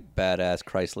in my badass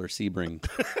Chrysler Sebring.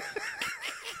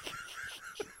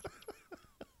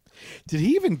 Did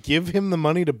he even give him the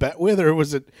money to bet with, or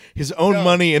was it his own No.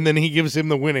 money and then he gives him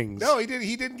the winnings? No, he didn't.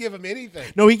 He didn't give him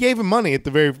anything. No, he gave him money at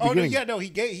the very Oh no, beginning. yeah, no, he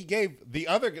gave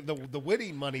the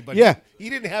winning money, but Yeah. he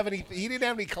didn't have any. He didn't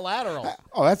have any collateral.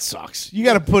 Oh, that sucks. You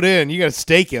got to put in. You got to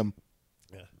stake him.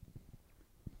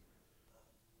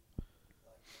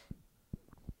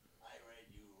 I read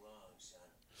you wrong, son.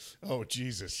 Oh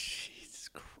Jesus! Jesus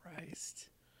Christ.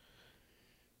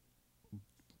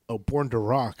 Oh, Born to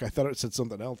Rock. I thought it said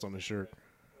something else on his shirt.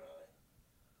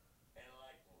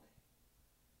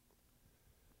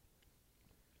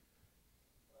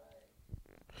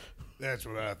 That's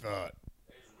what I thought.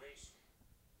 There's racing.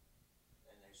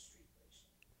 And there's street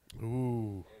racing.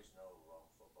 Ooh, There's no wrong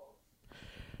for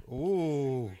both.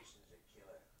 ooh. Racing's a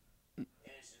killer.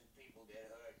 Innocent people get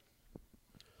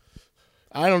hurt.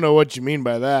 I don't know what you mean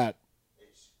by that.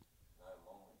 It's not a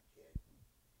moment, kid.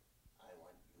 I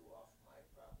want you off my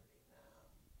property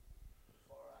now.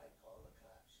 Before I call the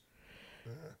cops.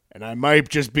 And I might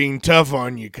just being tough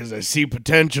on you because I see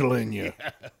potential in you.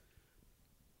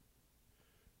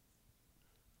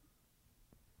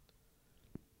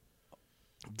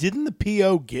 Didn't the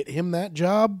PO get him that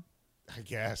job? I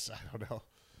guess I don't know.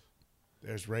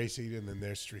 There's racing, and then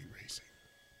there's street racing.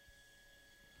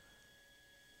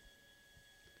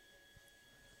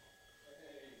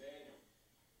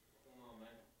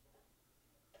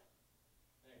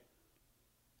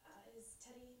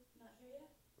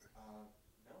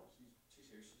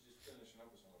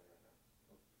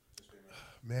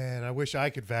 Man, I wish I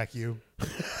could vacuum.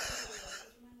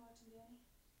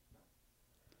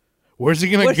 Where's he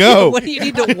gonna go? What do you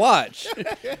need to watch?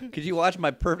 Could you watch my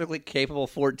perfectly capable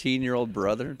 14-year-old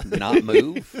brother not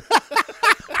move?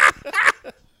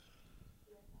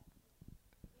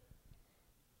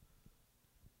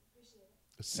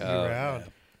 See you around.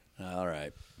 All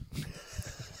right.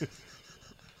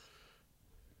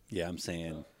 Yeah, I'm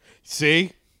saying.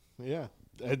 See? Yeah.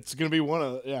 It's gonna be one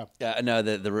of No,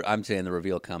 I'm saying the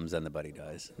reveal comes and the buddy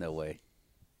dies. No way.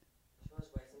 She always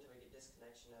waits until we get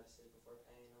disconnection notices before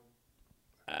paying them.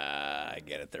 I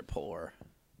get it. They're poor.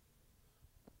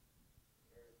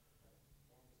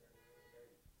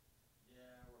 Yeah,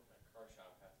 I work in a car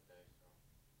shop half the day, so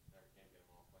never can get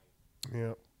them all clean.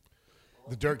 Yeah.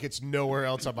 The dirt gets nowhere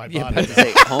else on my Yeah, body. about to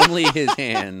say, only his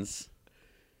hands.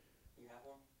 You have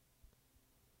one?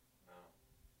 No.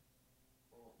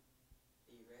 Well,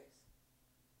 do you race?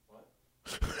 What?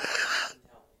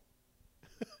 Tell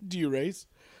me. Do you race?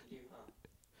 You do, huh?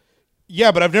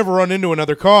 Yeah, but I've never run into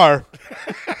another car. You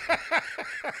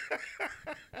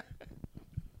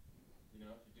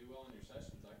know, if you do well in your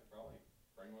sessions, I could probably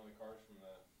bring one of the cars from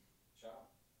the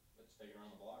shop. Let's take it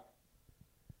around the block.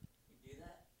 You do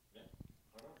that? Yeah.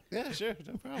 Why not? Yeah, sure.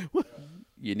 No problem.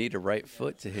 You need a right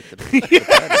foot to hit the pedal. I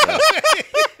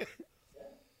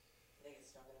think it's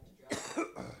strong enough to drive. In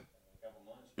a couple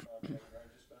months, you probably can drive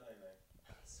just about anything.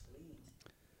 Sweet.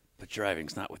 But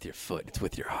driving's not with your foot; it's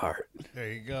with your heart.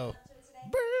 There you go.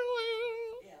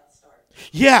 Yeah, let's start.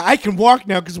 Yeah, I can walk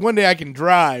now because one day I can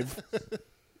drive. This is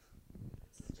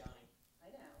Johnny. I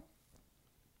know.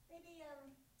 Maybe,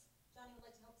 Johnny would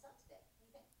like to help us out today. What do you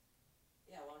think?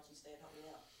 Yeah, why don't you stay and help me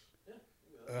out?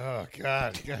 Oh,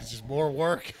 God. God, just more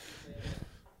work.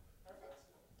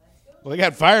 Well, he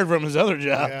got fired from his other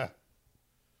job. Yeah.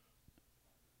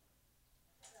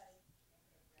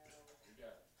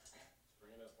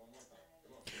 Bring it up one more time.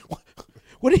 Come on.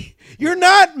 What? You're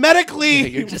not medically.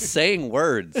 You're just saying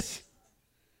words.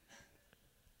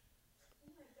 Oh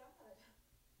my god.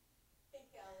 Hey,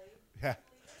 Kelly. Yeah.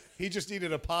 He just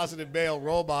needed a positive male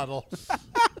role model.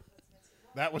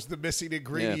 That was the missing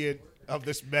ingredient of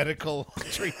this medical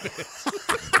treatment.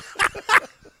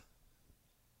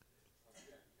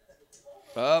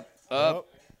 Up.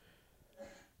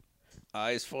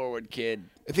 Eyes forward, kid.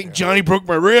 I think Johnny broke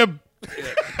my rib.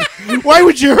 Why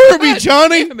would you hurt me,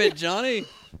 Johnny? Damn it, Johnny.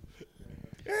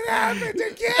 It happened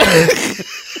again.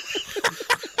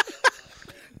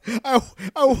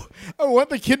 I want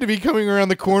the kid to be coming around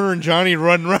the corner and Johnny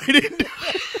run right into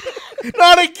it.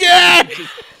 Not again!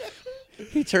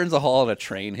 He turns a hall and a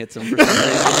train hits him for some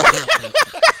reason.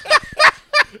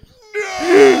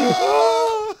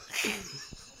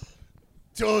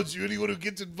 Told you, anyone who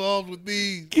gets involved with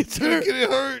me Gets gonna hurt. get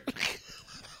hurt.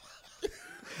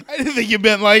 I didn't think you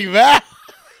meant like that.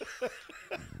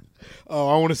 Oh,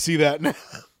 I want to see that now.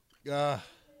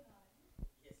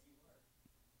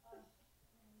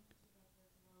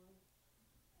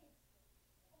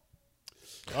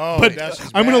 Oh, But that's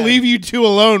just I'm going to bad. leave you two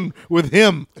alone with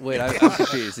him. Wait, I'm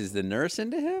confused. Is the nurse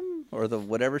into him? Or the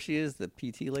whatever she is, the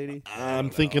PT lady? I'm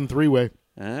thinking three-way.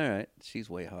 All right. She's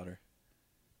way hotter.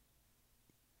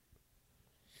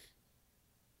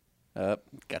 Up.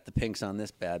 Got the pinks on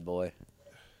this bad boy.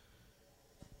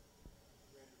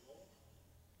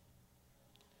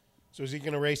 So is he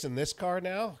going to race in this car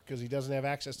now because he doesn't have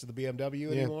access to the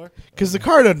BMW anymore? Because the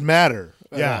car doesn't matter.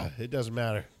 Yeah, it doesn't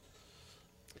matter.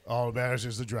 All that matters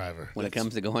is the driver. When it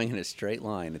comes to going in a straight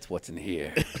line, it's what's in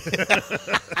here.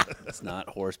 It's not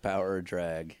horsepower or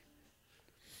drag.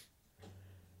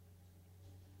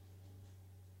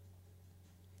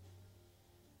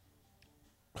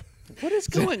 What is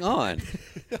going on?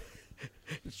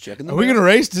 Just checking the Are we going to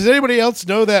race? Does anybody else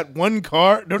know that one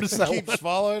car? Notice that Keeps one?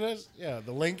 following us. Yeah,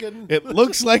 the Lincoln. It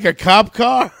looks like a cop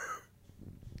car.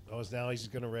 Oh, now he's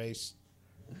going to race.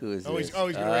 Who is Oh, this? he's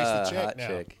going to race the chick hot now.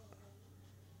 chick.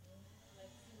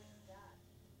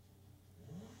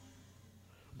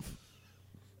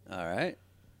 All right.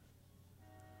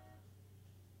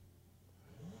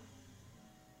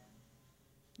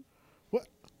 What?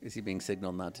 Is he being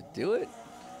signaled not to do it?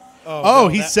 Oh,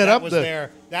 he set that up was the-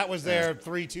 That was their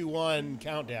 3, 2, 1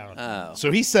 countdown. Oh.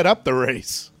 So he set up the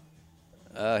race.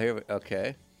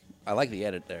 Okay. I like the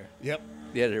edit there. Yep.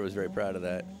 The editor was very proud of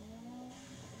that.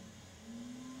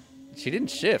 She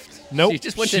didn't shift. Nope, She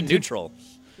just went she to did- neutral.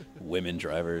 Women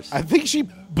drivers. I think she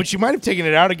might have taken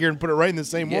it out of gear and put it right in the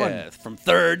same one. Yeah, from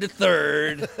third to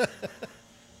third.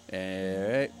 All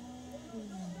right.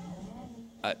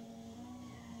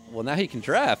 Well, now he can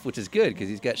draft, which is good because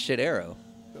he's got shit arrow.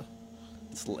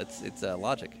 It's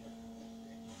logic.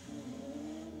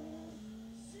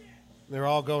 They're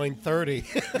all going 30.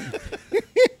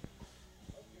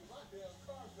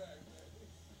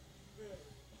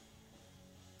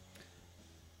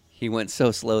 He went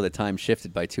so slow the time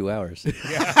shifted by 2 hours.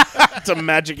 It's a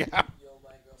magic hour. Yo, my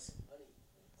girl, some honey.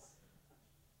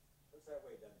 What's that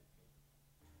way done?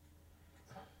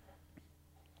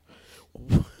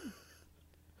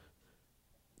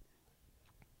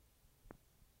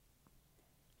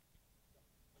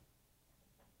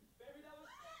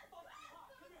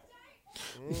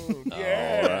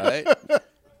 All right.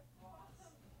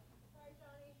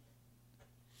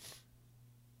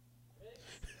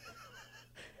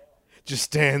 Just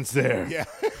stands there. Yeah.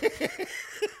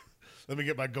 Let me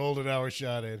get my golden hour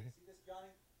shot in. See this, Johnny?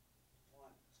 1,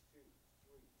 2,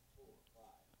 3, 4, 5.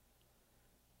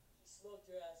 She smoked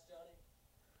your ass, Johnny.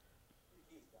 Your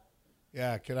keys, Johnny.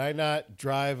 Yeah, can I not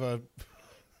drive a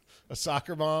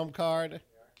soccer mom card?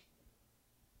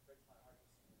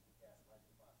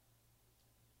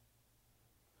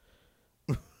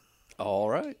 All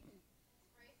right.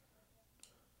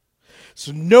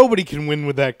 So nobody can win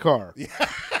with that car.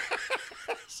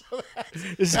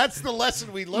 That's the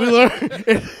lesson we We learned.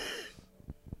 learn-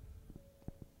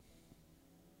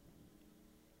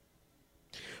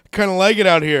 kind of like it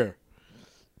out here.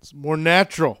 It's more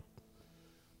natural.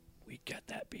 We got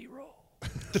that B-roll.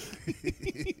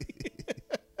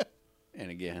 And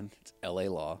again, it's L.A.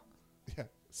 law. Yeah,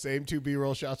 same 2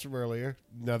 B-roll shots from earlier.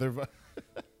 Another.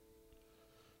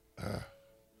 I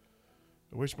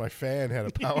wish my fan had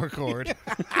a power cord.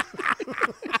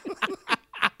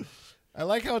 I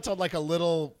like how it's on like a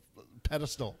little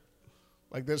pedestal.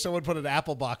 Like there's someone put an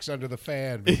apple box under the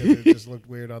fan because it just looked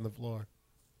weird on the floor.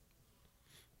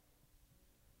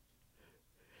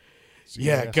 So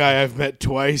Yeah, yes, guy I've met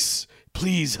twice.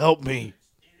 Please help me.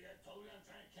 I told you I'm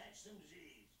trying to catch some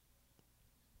Z's.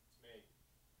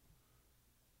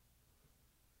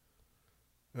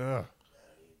 Ugh.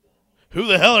 Who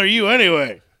the hell are you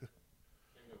anyway? Came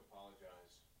to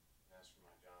apologize and ask for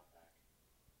my job back.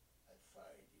 I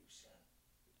fired you, son.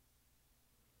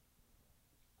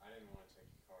 I didn't want to take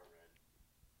your car, Red.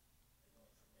 I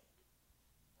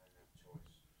didn't have a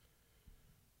choice.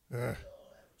 Ugh. We all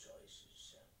have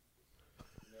choices, son.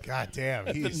 God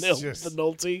damn, he's just The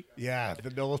Nolte. yeah. The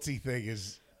Nolte thing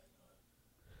is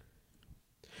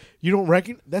You don't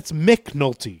reckon? That's Mick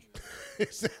Nolte.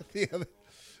 is that the other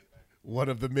one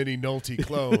of the mini Nolte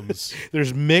clones.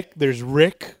 There's Mick. There's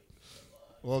Rick.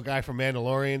 Little guy from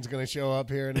Mandalorian's gonna show up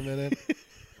here in a minute.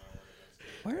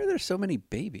 Why are there so many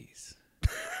babies?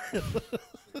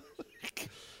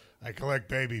 I collect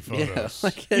baby Yeah, photos.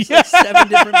 like there's like 7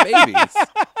 different babies.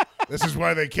 This is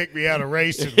why they kicked me out of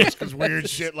racing, because weird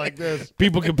shit like this.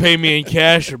 People can pay me in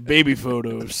cash or baby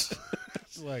photos.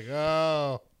 It's like,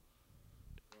 oh, Well,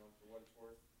 for what it's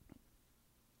worth,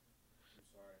 I'm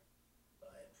sorry. I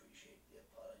appreciate the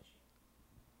apology.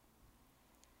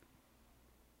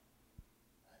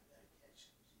 I gotta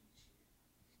catch some Z's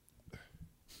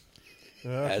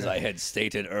here. As I had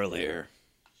stated earlier.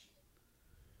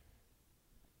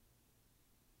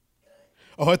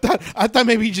 Oh, I thought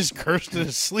maybe he just cursed in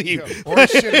his sleep. or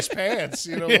shit his pants.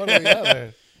 You know, one or the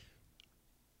other.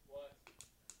 What?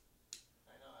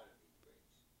 I know how to beat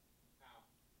brakes. How?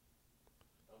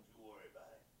 Don't you worry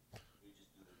about it. We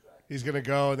just do the driving. He's gonna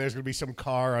go, and there's gonna be some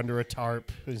car under a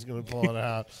tarp. He's gonna pull it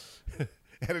out, and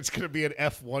it's gonna be an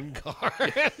F1 car.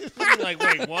 You're like,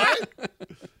 wait, what? Look, Red,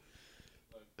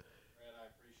 I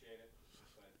appreciate it,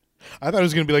 but I thought it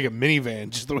was gonna be like a minivan,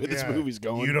 just the way this Yeah. movie's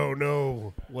going. You don't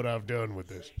know what I've done with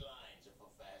this. Straight lines are for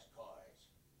fast cars.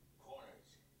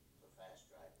 Corners for fast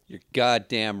drivers. You're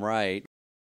goddamn right.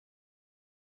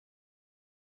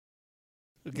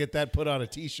 Get that put on a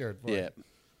T-shirt for Yeah. you.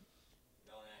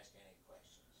 Don't ask any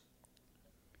questions.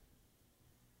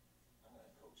 I'm gonna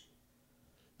coach you.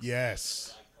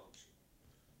 Yes. I coach you.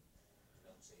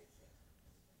 Don't say a thing.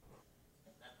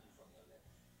 Nothing from your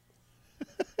lips.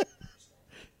 can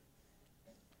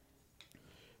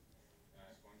I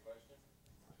ask one question?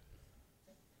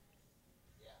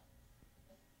 Yeah,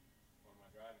 What am I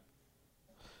driving?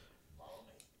 follow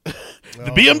me.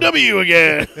 The BMW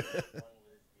again. One with his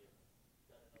vehicle.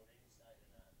 Gotta know the inside and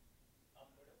out.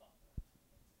 Bumper to bumper.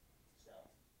 So,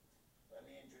 let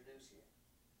me introduce you.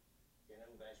 Your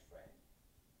new best friend.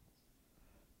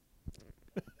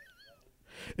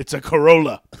 It's a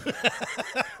Corolla. She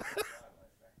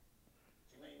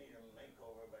may need a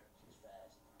makeover, but she's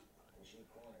fast. And she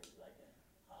corners like a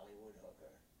Hollywood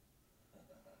hooker.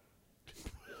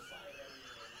 You'll find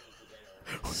everything you need to get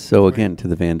her. So again, to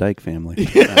the Van Dyke family.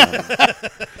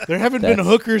 There haven't been That's-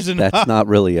 hookers in That's not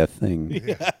really a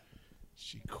thing.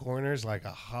 She corners like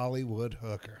a Hollywood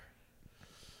hooker.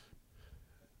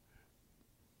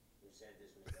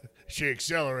 She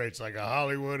accelerates like a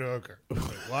Hollywood hooker. Like,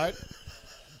 what?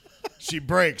 She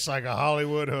brakes like a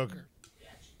Hollywood hooker.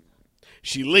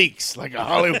 She leaks like a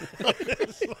Hollywood.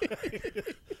 It's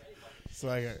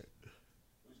like a,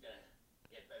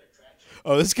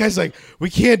 Oh, this guy's like,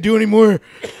 we can't do any more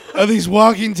of these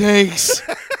walking takes. So,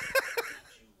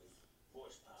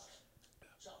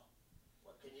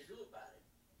 what can you do about it?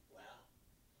 Well,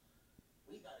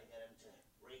 we gotta get him to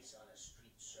race on a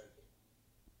street circuit.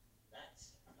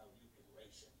 That's how you can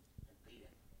race him and beat him.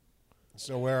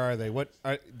 so where are they? What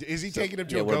is he taking him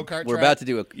to a we're, go-kart we're track? about to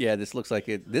do a. Yeah, this looks like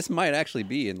it. This might actually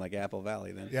be in like Apple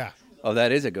Valley then. Yeah. Oh,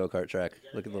 that is a go kart track.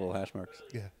 Look at the little hash marks.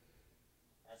 Yeah.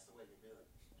 That's the way to do it.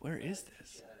 Where is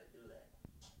this? You gotta do that.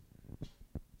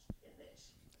 In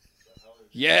this.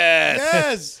 Yes.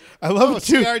 Yes. I love Oh, it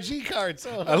too. CRG cards.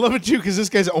 Oh, I love it too because this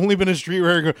guy's only been a street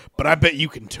racer, but I bet you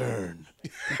can turn.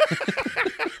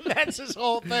 that's his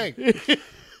whole thing.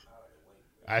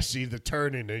 I see the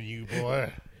turning in you,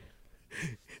 boy.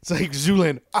 It's like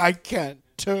Zoolander. I can't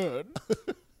turn.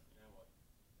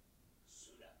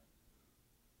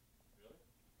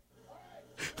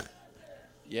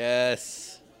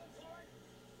 Yes.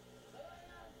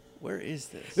 Where is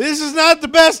this? This is not the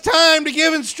best time to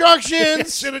give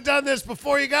instructions. Should have done this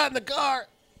before you got in the car.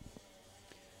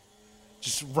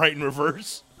 Just right in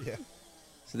reverse. Yeah.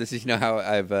 So this is how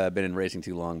I've been in racing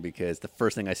too long because the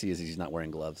first thing I see is he's not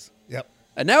wearing gloves, Yep.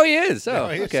 and now he is. Oh, Now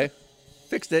he is. okay,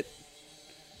 fixed it.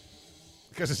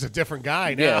 Because it's a different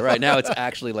guy now. Yeah, right now it's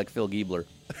actually like Phil Giebler.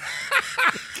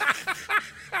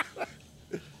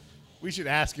 We should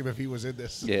ask him if he was in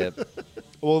this. Yeah.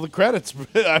 Well, the credits.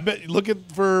 I bet looking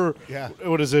for Yeah.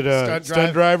 What is it?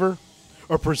 Stunt Driver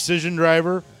or precision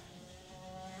driver?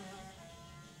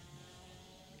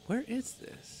 Where is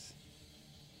this?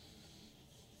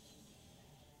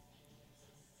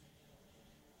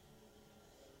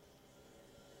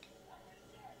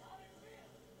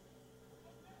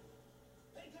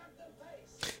 Pick up the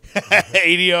pace.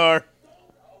 ADR. Don't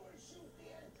overshoot the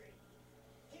entry.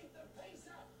 Keep the pace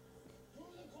up.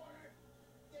 Through the corner.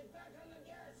 Get back on the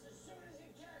gas as soon as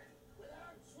you can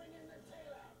without swinging the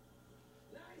tail out.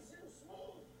 Nice and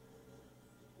smooth.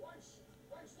 Watch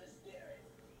the steering.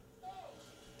 Go.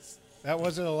 That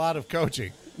wasn't a lot of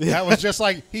coaching. That was just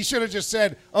like he should have just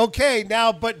said, "Okay,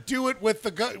 now, but do it with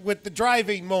the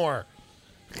driving more.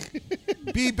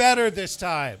 Be better this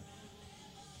time."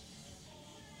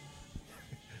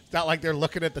 It's not like they're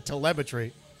looking at the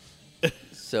telemetry.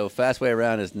 So fast way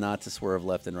around is not to swerve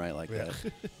left and right like that.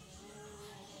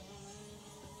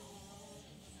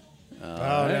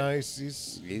 Oh no,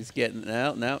 he's He's getting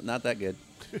no, not that good.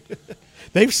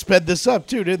 They've sped this up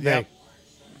too, didn't yeah. they?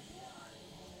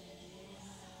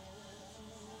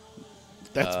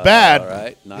 That's bad. All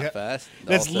right, not Yep. fast.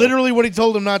 That's Also- literally what he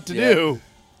told him not to Yeah. do.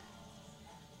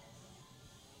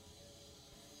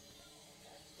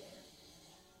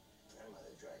 Grandmother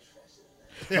drives faster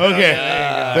than that. Okay,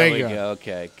 Ah, thank there you. we go.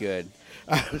 Okay, good.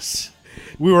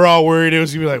 We were all worried it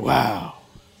was gonna be like, wow,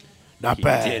 not He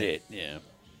bad. did it. Yeah.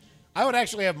 I would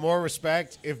actually have more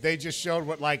respect if they just showed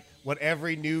what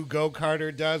every new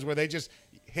go-karter does, where they just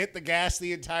hit the gas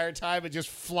the entire time and just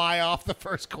fly off the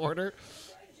first corner.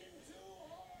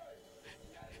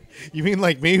 You mean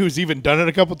like me, who's even done it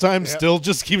a couple times, Yep. still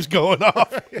just keeps going off?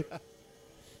 Same with the steering.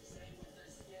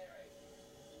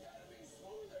 You gotta be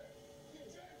smoother. You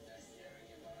jerk the steering,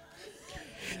 you go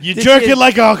out. You Did jerk you- it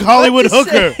like a Hollywood What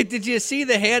to hooker. say? Did you see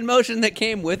the hand motion that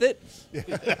came with it?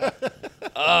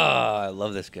 Oh, I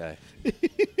love this guy.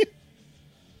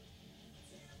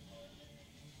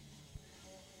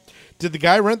 Did the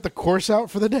guy rent the course out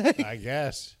for the day? I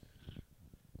guess.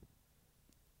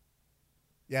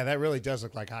 Yeah, that really does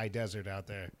look like high desert out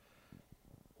there.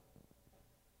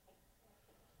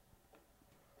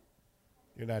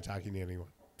 You're not talking to anyone.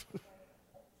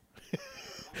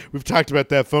 We've talked about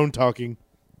that phone acting. You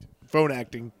know, we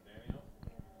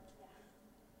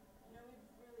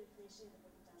really appreciate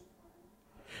what you've done for him.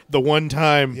 The one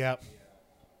time. Yep.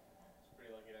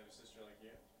 Pretty lucky to have a sister like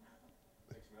you.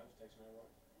 Takes me out, takes me out.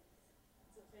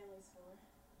 It's what family's for.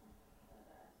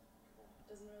 But,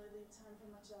 doesn't really leave time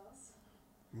for much else.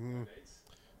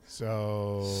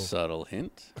 So Subtle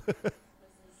hint. This is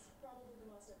probably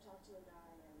the most I've talked to a guy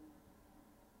in,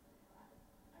 I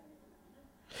don't even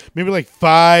know. Maybe like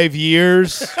 5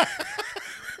 years.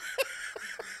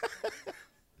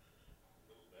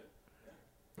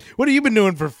 What have you been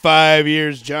doing for 5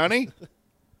 years, Johnny? Ask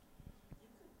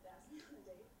me on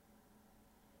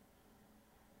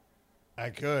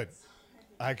a date.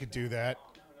 I could do that.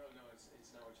 No,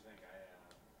 it's not what you think.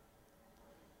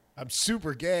 I'm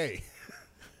super gay.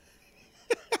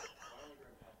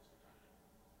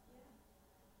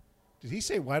 Did he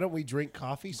say, why don't we drink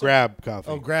coffee? Grab coffee.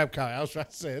 Oh, grab coffee. I was trying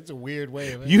to say, it's a weird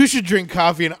way of it. You should drink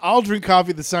coffee, and I'll drink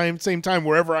coffee at the same time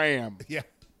wherever I am. Yeah.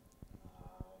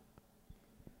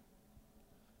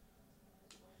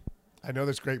 I know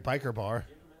this great biker bar.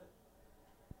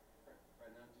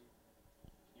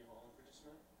 Can you hold on for just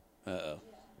a minute? Uh-oh.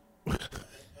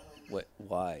 What?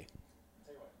 Why?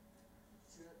 Tell you what.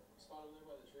 See that spot over there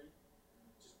by the tree?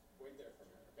 Just wait there for a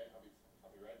minute, okay?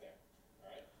 I'll be right there. All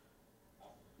right?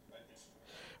 Right there.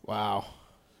 Wow.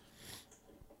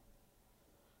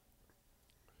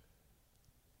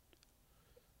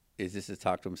 Is this a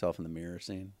talk to himself in the mirror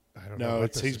scene? I don't know. No, what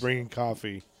it's this he's is. bringing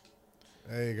coffee.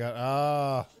 There you go.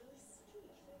 Ah.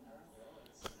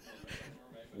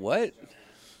 What?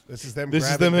 This is them This is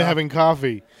grabbing them coffee. having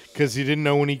coffee because he didn't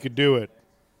know when he could do it.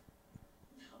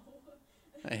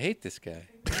 I hate this guy.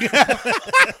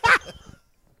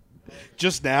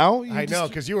 Just now? I know,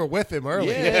 because you were with him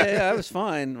earlier. Yeah, I was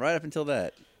fine right up until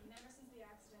that. And ever since the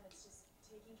accident, it's just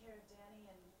taking care of Danny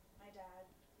and my dad.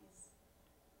 He's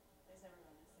never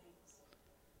been the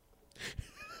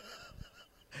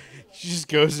same. She just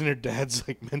goes and her dad's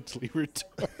like mentally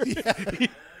retarded. You know,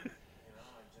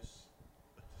 I just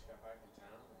got back in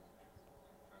town and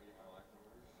trying to get my life in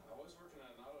order. I was working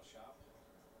at an auto shop,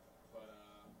 but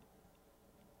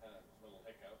had a little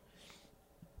hiccup.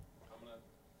 I'm gonna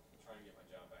try and get my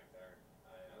job back there.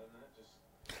 Other than that, just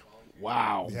volunteer.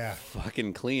 Wow. Yeah.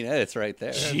 Fucking clean edits right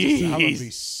there. I'm going to be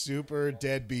Jeez. super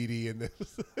deadbeaty in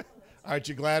this. Aren't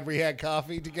you glad we had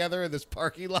coffee together in this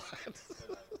parking lot? I don't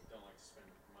like to spend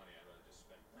money. I'd rather just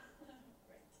spend.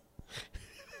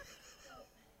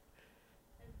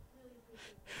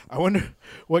 I wonder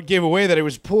what gave away that he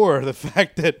was poor. The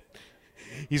fact that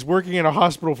he's working in a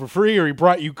hospital for free or he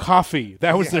brought you coffee.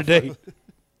 That was their date. See you later.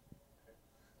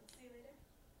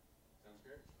 Sounds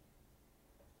great.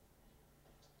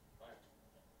 Bye.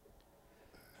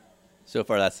 So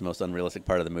far, that's the most unrealistic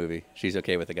part of the movie. She's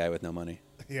okay with the guy with no money.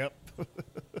 Yep.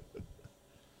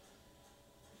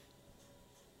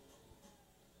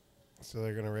 So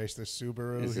they're going to race this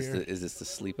Subaru Is this here. is this the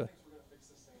sleeper? We're gonna fix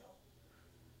this thing up.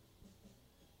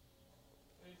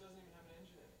 And it doesn't even have an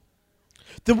engine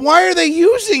in it. Then why are they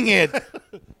using it?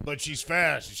 But she's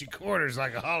fast. And she corners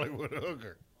like a Hollywood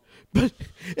hooker. But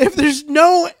if there's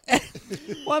no...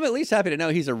 Well, I'm at least happy to know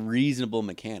he's a reasonable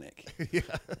mechanic.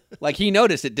 Like he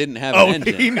noticed it didn't have Oh, an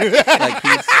engine. he knew. Like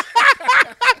he's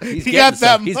He getting got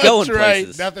that he's much going right.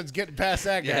 places. Nothing's getting past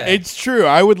that guy. Yeah. It's true.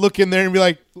 I would look in there and be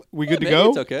like, we good to Maybe go?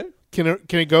 It's okay. Can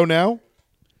it go now?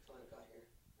 That's what I've got here.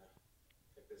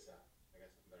 Check this out. I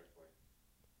got something better for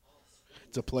you.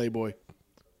 It's a Playboy.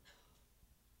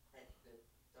 Hey, dude,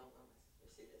 don't let my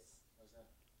sister see this. What's that?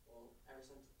 Well, ever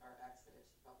since our accident,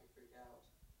 she probably freaked out.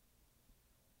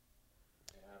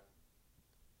 Yeah.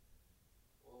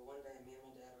 Well, one day, me and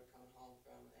my dad were coming home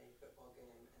from a football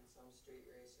game, and some street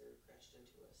racer crashed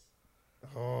into us.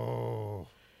 Oh.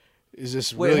 Is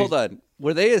this Wait, really... hold on.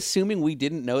 Were they assuming we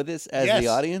didn't know this as Yes. the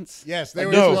audience? Yes, they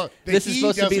Like, were. No. well, the This is he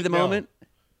supposed to be doesn't the know. moment. I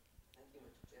think he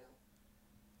went to jail.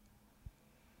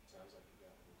 Sounds like you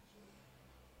got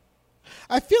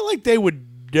it. I feel like they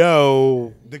would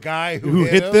know. The guy Who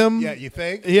hit hit them? Yeah, you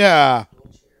think? Yeah.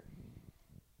 Wheelchair.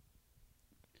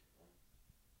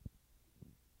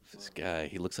 This guy,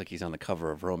 he looks like he's on the cover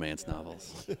of romance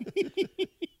novels.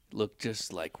 Look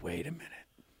just like, wait a minute.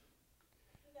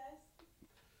 Hey guys.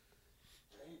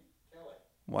 Hey, Kelly.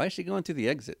 Why is she going through the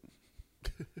exit?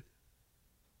 Thought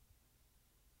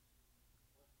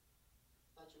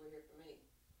you were here for me.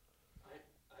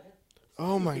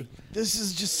 Oh, my. This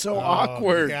is just so Oh,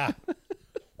 awkward. Yeah.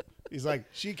 He's like,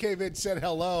 she came in, said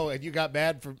hello, and you got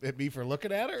mad at me for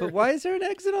looking at her? But why is there an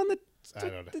exit on the... I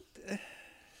don't know.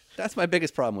 That's my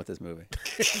biggest problem with this movie.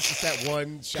 It's just that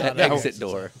one shot. That of exit it.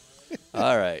 door.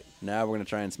 All right, now we're going to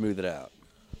try and smooth it out.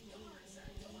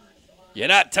 You're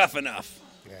not tough enough.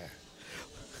 Yeah.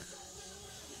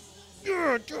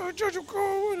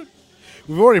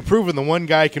 We've already proven the one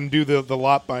guy can do the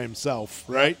lot by himself,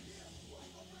 right?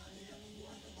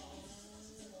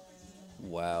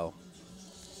 Wow.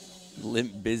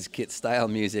 Limp Bizkit style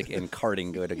music and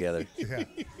karting go together. Yeah.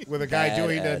 With a guy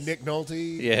doing a Badass. Nick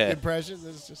Nolte Yeah. impression.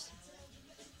 It's just.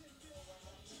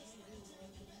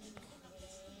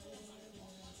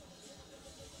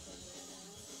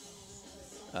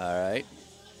 All right.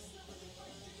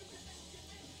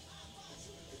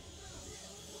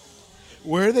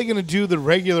 Where are they going to do the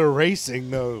regular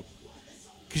racing, though?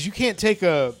 Because you can't take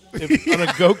on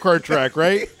a go-kart track,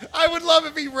 right? I would love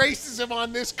if he races him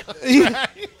on this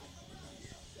contract.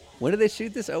 When did they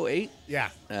shoot this? 08? Yeah.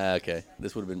 Okay.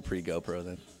 This would have been pre-GoPro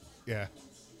then. Yeah.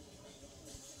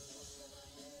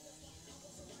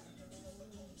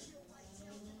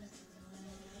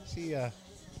 See, All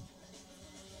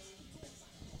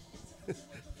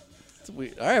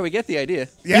right, we get the idea.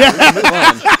 yeah. Move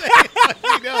on.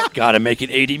 You know, Gotta make it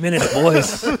 80 minutes,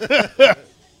 boys.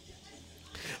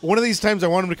 One of these times I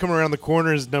want him to come around the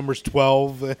corner. His number's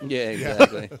 12. Yeah,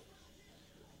 exactly.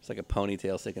 It's like a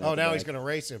ponytail sticking out. oh, the now back. he's going to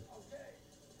race him.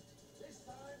 This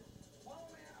time, follow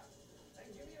me out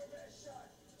and give me your best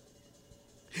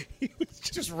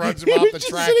shot. Just runs him He off was the just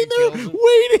track sitting and there kills him.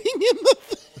 waiting in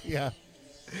the Yeah.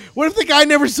 What if the guy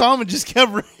never saw him and just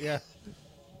kept running? Yeah.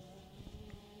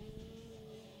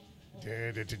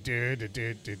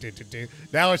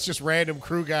 Now it's just random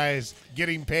crew guys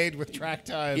getting paid with track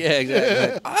time. Yeah,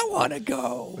 exactly. Like, I want to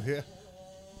go. Yeah.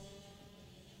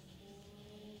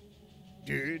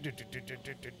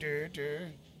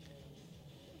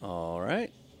 All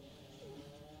right.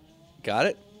 Got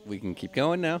it. We can keep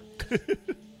going now.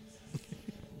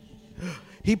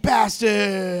 He passed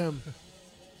him.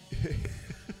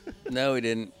 No, he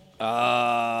didn't.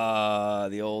 Ah,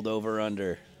 the old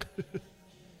over-under.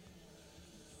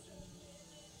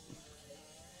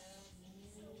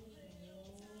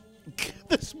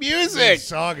 This This music.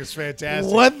 song is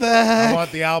fantastic. What the I heck?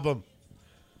 want the album.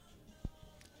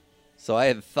 So I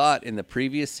had thought in the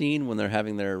previous scene when they're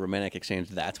having their romantic exchange,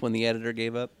 that's when the editor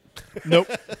gave up. Nope.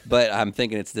 But I'm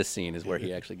thinking it's this scene is where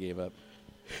he actually gave up.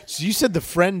 So you said the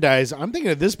friend dies. I'm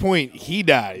thinking at this point he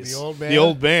dies. The old man? The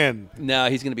old man. No,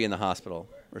 he's going to be in the hospital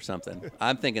or something.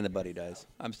 I'm thinking the buddy dies.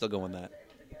 I'm still going that.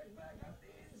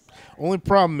 Only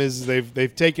problem is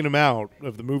they've taken him out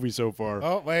of the movie so far.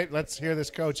 Oh, wait. Let's hear this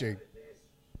coaching.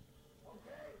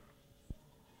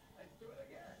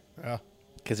 Oh.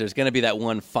 Because there's going to be that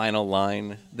one final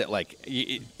line that, like,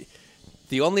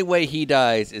 the only way he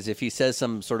dies is if he says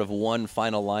some sort of one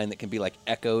final line that can be, like,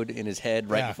 echoed in his head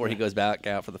right Yeah. before he goes back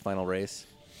out for the final race.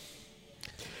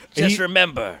 Just He-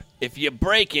 remember, if you're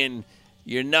braking,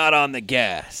 you're not on the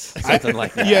gas. Something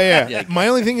like that. Yeah. My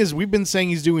only thing is we've been saying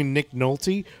he's doing Nick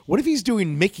Nolte. What if he's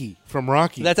doing Mickey from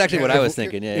Rocky? That's actually what Yeah. I was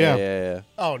thinking. Yeah. Yeah.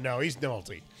 Oh, no. He's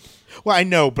Nolte. Well, I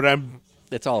know, but I'm.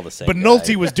 It's all the same But guy.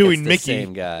 Nolte was doing It's the Mickey.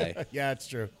 same guy. Yeah, it's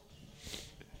true.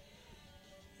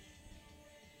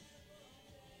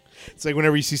 It's like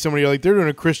whenever you see somebody, you're like, they're doing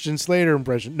a Christian Slater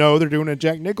impression. No, they're doing a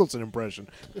Jack Nicholson impression.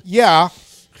 Yeah.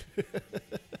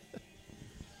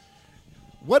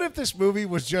 What if this movie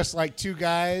was just like two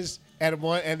guys and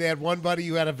they had one buddy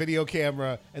who had a video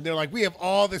camera and they're like, we have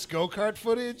all this go-kart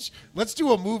footage. Let's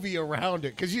do a movie around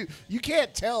it because you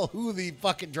can't tell who the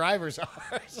fucking drivers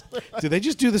are. Did they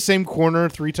just do the same corner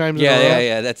 3 times in a row?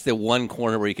 Yeah. That's the one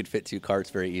corner where you could fit 2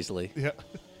 carts very easily. Yeah.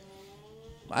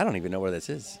 I don't even know where this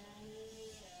is.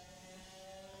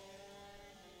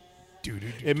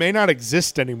 It may not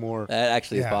exist anymore That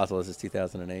actually is Yeah. possible. This is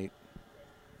 2008.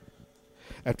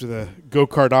 after the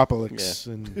go-kartopolis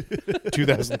in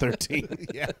 2013.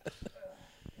 Yeah.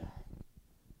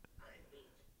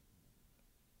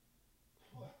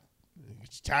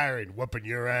 It's tiring whooping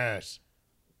your ass.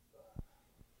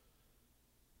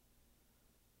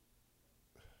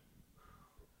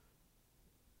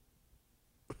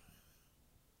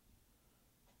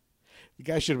 The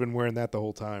guy should have been wearing that the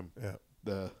whole time. Yeah.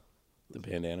 The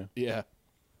bandana. Yeah.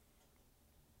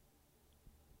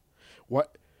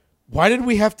 What? Why did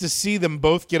we have to see them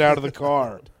both get out of the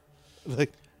car?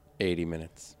 Like, 80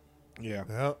 minutes. yeah.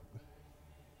 Well,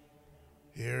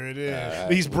 here it is.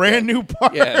 These brand new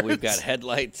parts. Yeah, we've got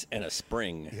headlights and a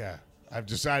spring. Yeah. I've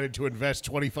decided to invest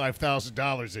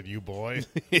 $25,000 in you, boy.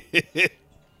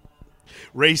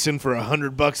 Racing for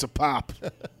 $100 a pop.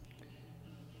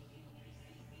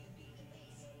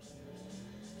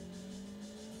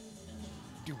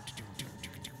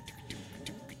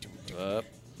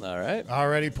 All right.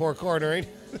 Already poor cornering.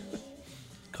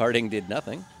 Karting did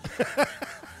nothing.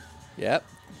 Yep.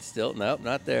 Still, nope,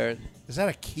 not there. Is that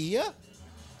a Kia?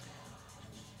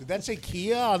 Did that say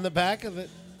Kia on the back of it?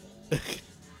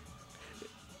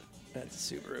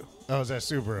 That's a Subaru. Oh, is that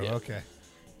Subaru? Yeah. Okay.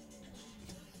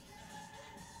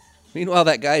 Meanwhile,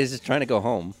 that guy is just trying to go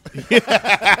home. Yeah,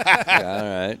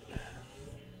 all right.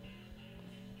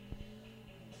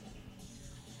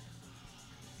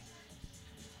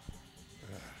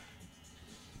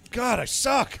 God, I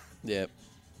suck. Yep.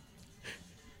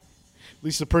 At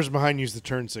least the person behind you is the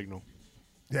turn signal.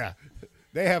 Yeah.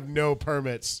 They have no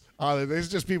permits. There's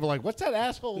just people like, what's that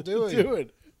asshole doing?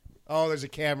 Dude. Oh, there's a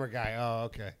camera guy. Oh,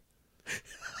 okay.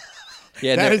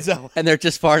 Yeah, That and is they're, and they're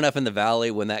just far enough in the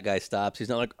valley when that guy stops. He's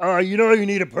not like, oh, you know you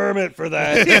need a permit for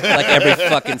that. Like every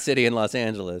fucking city in Los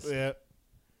Angeles. Yeah.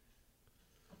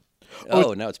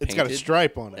 Oh, now it's painted. It's got a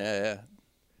stripe on it. Yeah.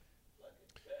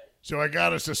 So I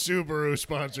got us a Subaru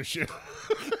sponsorship.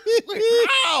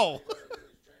 Ow!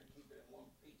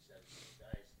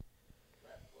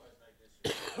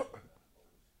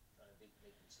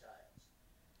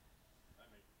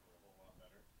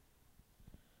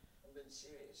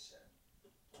 serious, son.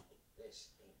 This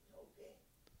ain't no game.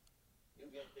 You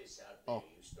get this out there,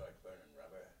 you start burning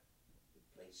rubber. You're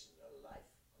placing your life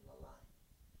on the line.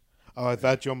 Oh, I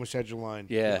thought you almost had your line.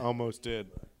 Yeah. You almost did.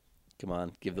 Come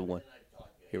on, give the one.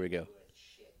 Here we go.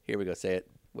 Here we go. Say it.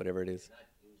 Whatever it is.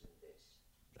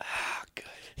 Ah, good.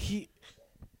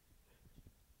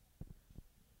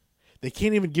 They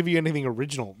can't even give you anything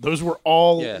original. Those were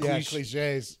all Yeah. Yeah, cliche.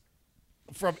 cliches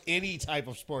from any type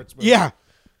of sports movie. Yeah.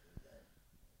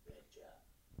 Good job.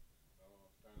 Try not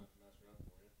to mess it up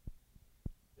for you.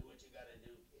 Do what you gotta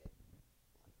do, kid.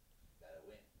 Gotta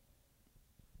win.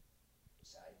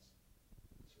 Besides,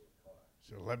 it's your car.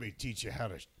 So let me teach you how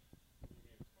to.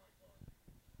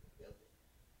 Built it.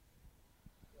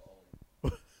 You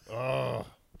own it. Oh,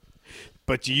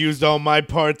 But you used all my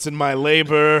parts and my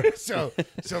labor. so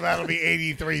that'll be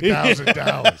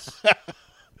 $83,000.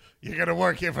 You're gonna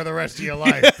work here for the rest of your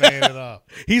life, paying it off.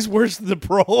 He's worse than the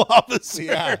parole officer.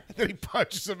 Yeah. Then he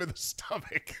punches him in the stomach.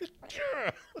 I think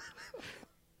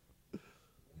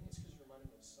it's because you remind him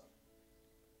of his son.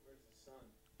 Where's his son?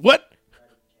 What?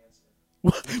 Died of cancer.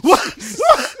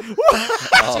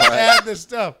 What? All right. Add this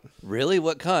stuff. Really?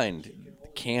 What kind?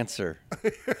 Cancer.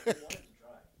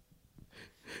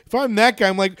 If I'm that guy,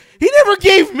 I'm like, he never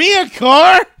gave me a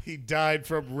car. He died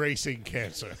from racing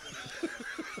cancer.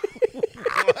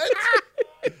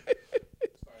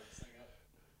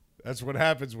 That's what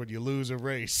happens when you lose a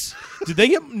race. Did they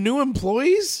get new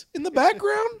employees in the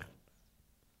background?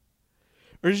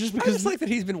 Or is it just I because just like that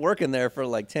he's been working there for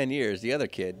like 10 years, the other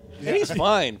kid. And he's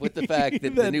fine with the fact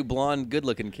that the new blonde,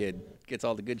 good-looking kid gets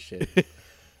all the good shit.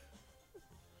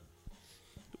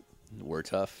 We're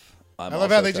tough. I'm I love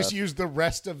how also they tough. just used the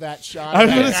rest of that shot. I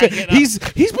was going to say,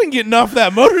 he's been getting off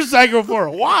that motorcycle for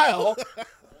a while. Well. What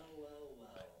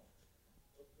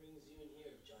brings you in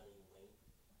here, Johnny Wayne?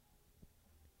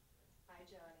 Hi,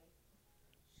 Johnny.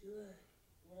 Sure.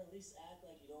 You wanna at least act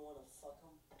like you don't wanna fuck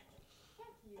him?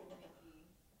 Fuck you,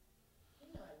 Mickey. You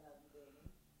know I love you, baby.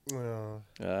 Oh.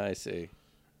 I see.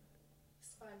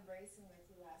 It's fun racing with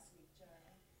you last week,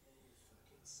 Johnny. You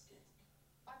fucking stink.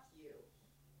 Fuck you.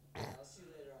 I'll see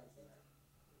you later on tonight.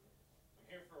 I'm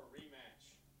here for a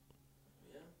rematch.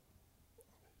 Yeah?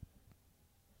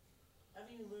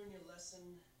 Haven't you learned your lesson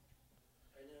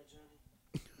right now,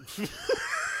 Johnny?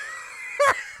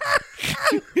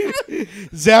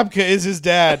 Zabka is his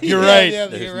dad. You're Yeah, right. yeah,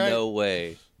 There's you're right. no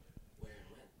way. Where and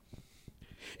when?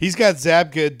 He's got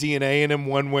Zabka DNA in him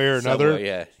one way or another. Somewhere,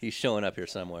 yeah, he's showing up here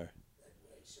somewhere. That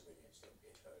way civilians don't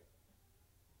get hurt.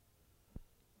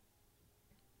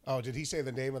 Oh, did he say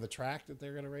the name of the track that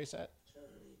they're going to race at? Johnny.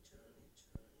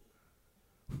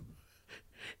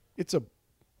 It's a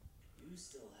You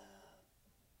still have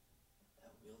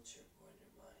that wheelchair boy in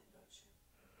your mind, don't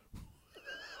you?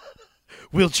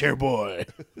 wheelchair boy.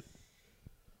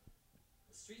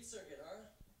 The street circuit,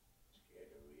 huh? Scared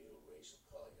a real race will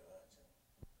call you out to.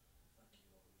 Fuck you,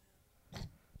 old man.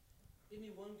 Give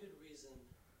me one good reason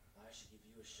why I should give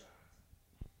you a shot.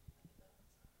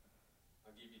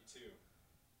 I'll give you 2.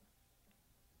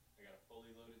 I got a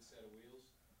fully loaded set of wheels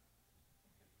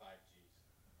and 5 G's.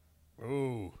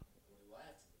 Ooh. What do I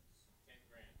have to lose? 10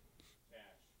 grand.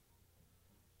 Cash.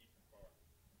 Keep the car.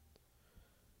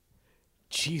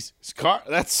 Jesus, car.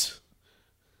 That's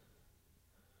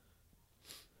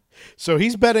so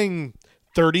he's betting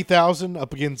 30,000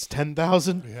 up against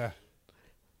 10,000. Yeah.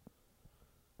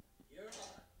 You're on.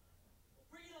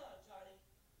 Bring it on, Johnny.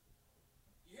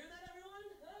 You hear that, everyone?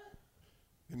 Huh?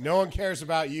 No one cares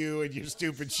about you and your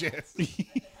stupid shit. At the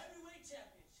heavyweight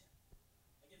championship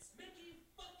against Mickey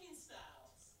fucking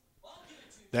Styles. I'll give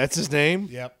it to you. That's his name.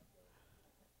 Yep.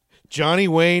 Johnny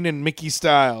Wayne and Mickey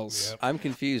Styles. Yep. I'm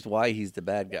confused why he's the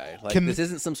bad guy. Like, Can- this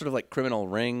isn't some sort of like criminal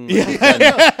ring.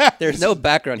 Yeah. There's no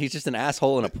background. He's just an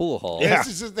asshole in a pool hall. Yeah.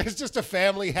 There's just a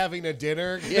family having a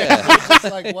dinner. Yeah. It's just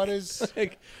like, what is...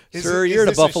 Like, Is sir, it- is you're at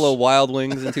a this a Buffalo Wild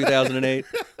Wings in 2008. Hey,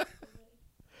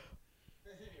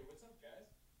 what's up, guys?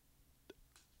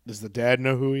 Does the dad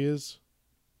know who he is?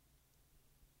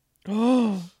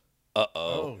 Uh-oh.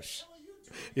 Oh,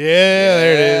 Yeah,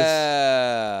 there it is.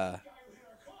 Yeah.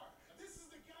 This is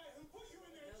the guy who put you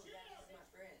in that chair.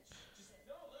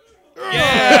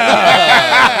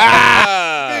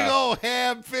 big old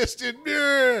ham-fisted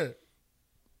mirror.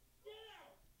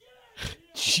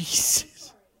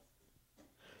 Jesus.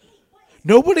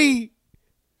 Nobody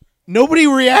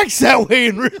reacts that way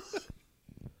in real. Was this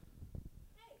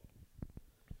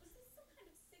some kind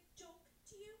of sick joke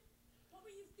to you? What were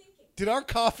you thinking? Did our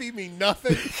coffee mean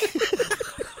nothing? For a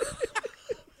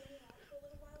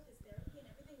little while, his therapy and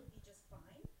everything would be just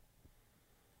fine.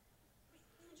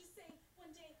 You were just saying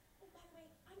one day, oh, by the way,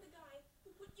 I'm the guy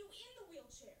who put you in the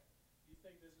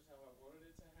think this is how I wanted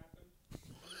it to happen?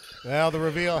 Well, the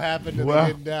reveal happened and Wow.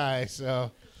 they didn't die,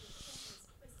 so.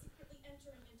 By secretly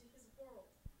entering into his world.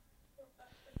 For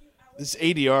a few hours This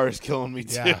ADR is killing me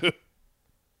too. Yeah. you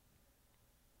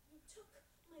took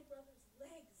my brother's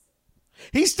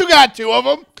legs. He's still got 2 of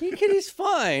them. He's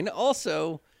fine.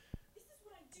 Also, This is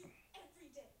what I do every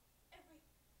day. Every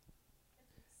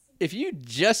single if you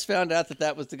just found out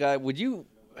that was the guy, would you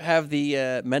have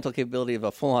the mental capability of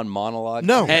a full-on monologue?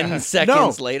 No. 10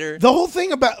 seconds No. later. The whole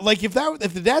thing about like if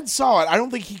the dad saw it, I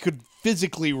don't think he could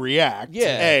physically react.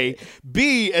 Yeah. A.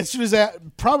 B. As soon as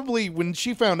that, probably when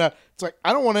she found out, it's like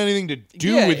I don't want anything to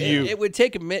do Yeah, with it, you. It would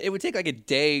take it would take like a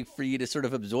day for you to sort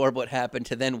of absorb what happened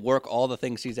to then work all the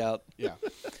things she's out. Yeah.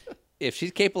 If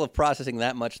she's capable of processing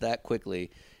that much that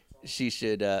quickly, she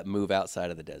should move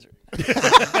outside of the desert.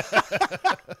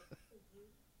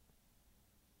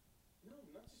 No,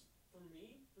 not just for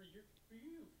me, for you,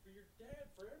 for your dad,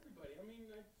 for everybody. I mean,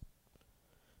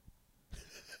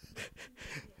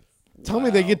 Tell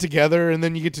me they get together and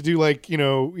then you get to do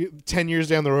 10 years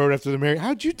down the road after they're married.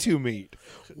 How'd you 2 meet?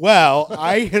 Well,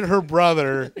 I hit her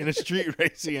brother in a street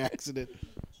racing accident.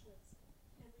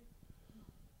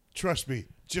 Trust me.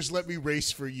 Just let me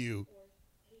race for you. or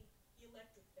pay the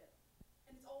electric bill.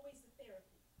 And it's always the therapy.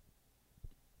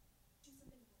 Do something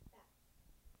like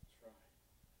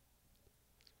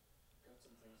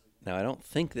that. Now I don't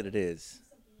think that it is,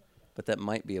 but that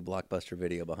might be a Blockbuster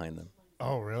video behind them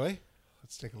Oh, really?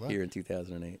 Let's take a look. here in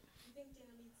 2008. You think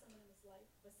Daniel needs someone in his life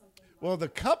with something like Well, the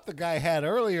cup the guy had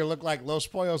earlier looked like Los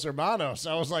Pollos Hermanos.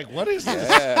 I was like, what is this?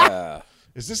 Yeah.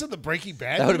 Is this in the Breaking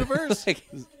Bad That would've been universe? like-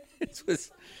 it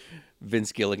was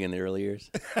Vince Gilligan in the early years.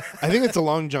 I think it's a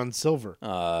Long John Silver.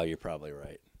 Oh, you're probably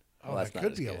right. Oh, that's that not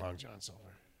could as be good. a Long John Silver.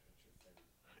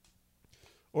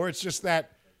 Or it's just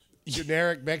that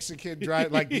generic Mexican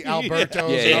drive, like the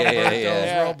Albertos,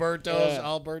 Yeah. Robertos,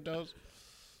 Albertos.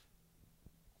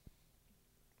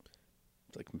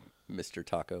 It's like Mr.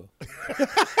 Taco.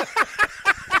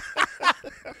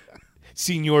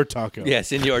 Senor Taco. Yeah,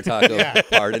 Senor Taco.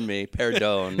 Pardon me.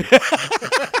 Perdon.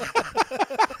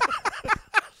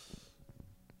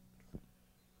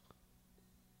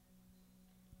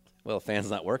 Well, if fan's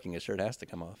not working, his shirt has to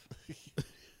come off. I know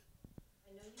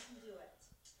you can do it.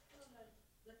 Come on, bud.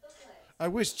 Lift those legs. I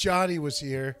wish Johnny was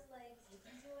here. Those legs. You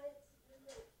can do it.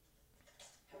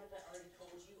 Haven't I already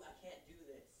told you I can't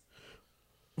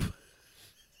do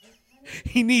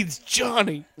this? He needs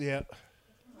Johnny. Yeah. Lift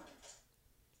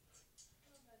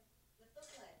those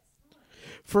legs. Come on.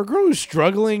 For a girl who's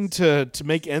struggling to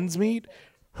make ends meet,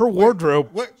 her wardrobe.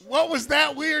 What was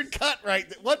that weird cut right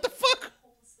there? What the fuck?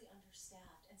 Hopelessly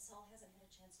understaffed, and Saul hasn't had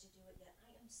a chance to do it yet.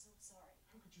 I am so sorry.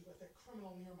 How could you let that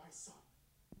criminal near my son?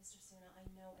 Mr. Suna, I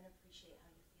know and appreciate how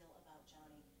you feel about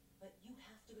Johnny, but you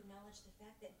have to acknowledge the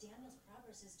fact that Daniel's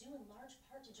progress is due in large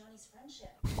part to Johnny's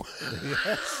friendship.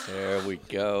 There we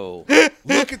go.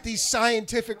 Look at these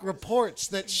scientific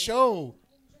reports that show.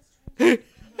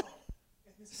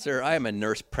 Sir, I am a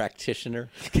nurse practitioner.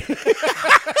 But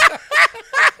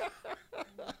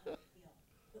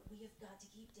we have got to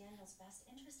keep Daniel's best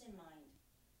interest in mind.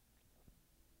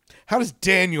 How does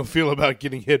Daniel feel about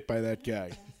getting hit by that guy?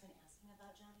 Daniel's been asking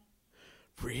about Johnny.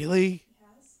 Really? He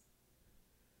has?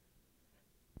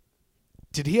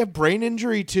 Did he have brain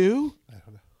injury too?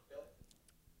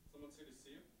 someone's here to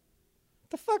see you.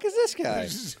 The fuck is this guy?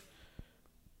 It's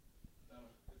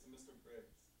Mr. Briggs.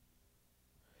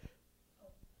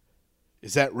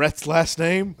 Is that Rhett's last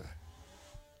name?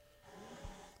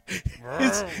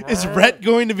 Is Rhett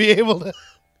going to be able to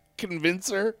convince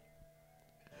her?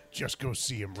 Just go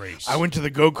see him race. I went to the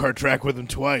go-kart track with him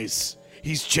twice.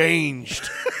 He's changed.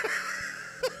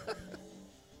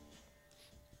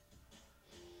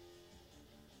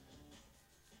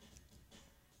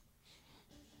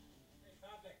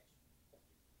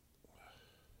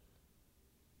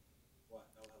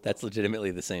 That's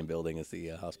legitimately the same building as the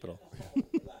hospital.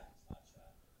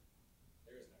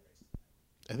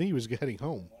 I think he was heading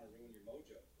home. So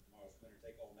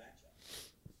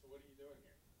what are you doing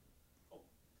here?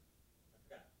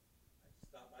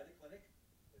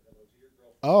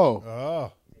 Oh,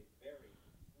 Oh.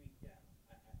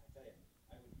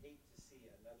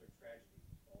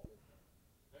 Now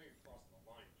you're crossing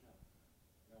the line.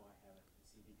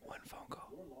 One phone call.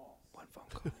 One phone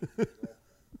call.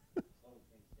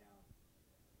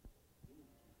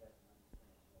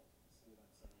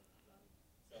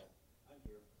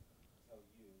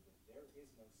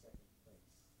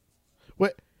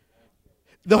 what?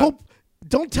 The whole.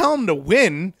 Don't tell him to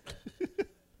win.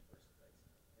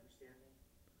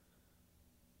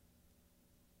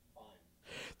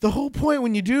 The whole point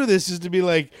when you do this is to be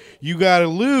like, you got to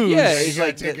lose. Yeah, You it's gotta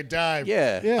like take a dive.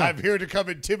 Yeah. Yeah. I'm here to come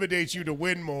intimidate you to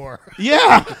win more.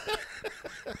 Yeah.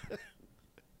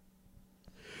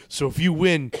 So if you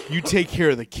win, you take care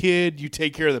of the kid, you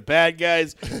take care of the bad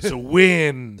guys. So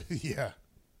win. Yeah.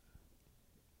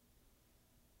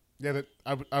 Yeah,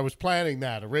 I was planning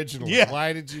that originally. Yeah.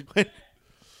 Why did you?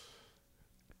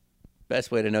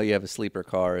 Best way to know you have a sleeper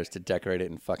car is to decorate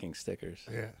it in fucking stickers.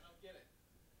 Yeah. I don't get it.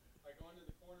 If I go into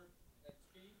the corner at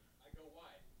speed, I go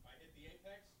wide. If I hit the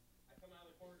apex, I come out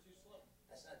of the corner too slow.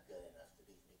 That's not good enough to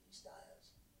beat Mickey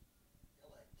Styles.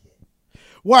 Come on, kid.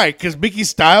 Why? Because Mickey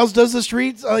Styles does the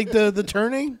streets, like the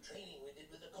turning? Training we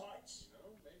did with the carts. You know,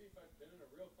 maybe if I'd been in a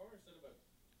real car instead of a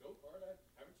go-kart, I'd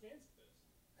have a chance at this.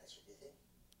 That's what you think?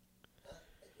 Huh?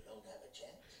 Like you don't have a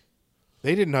chance?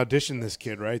 They didn't audition this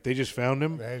kid, right? They just found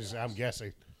him? I'm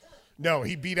guessing. No,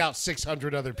 he beat out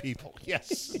 600 other people.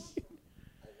 Yes. I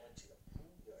want you to pull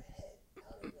your head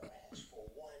out of your ass for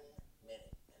 1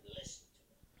 minute and listen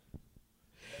to me.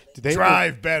 Did they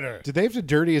Drive better. Did they have to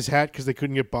dirty his hat because they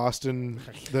couldn't get Boston?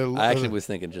 I actually was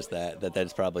thinking just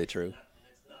that's probably true. It's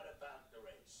not about the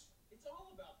race. It's all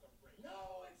about the race.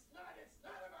 No, it's not. It's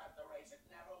not about the race. It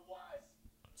never was.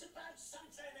 It's about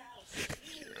something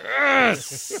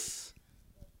else.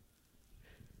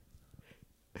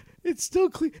 It's still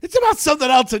clean. It's about something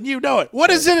else, and you know it. What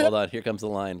is it? Hold on, here comes the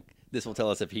line. This will tell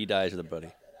us if he dies or the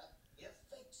buddy. You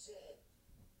fix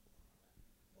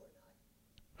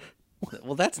it.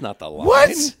 Well, that's not the line.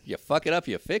 What? You fuck it up,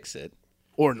 you fix it.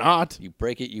 Or not. You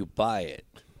break it, you buy it.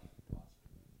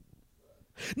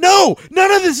 No!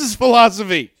 None of this is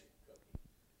philosophy.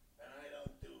 And I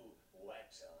don't do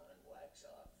wax on, wax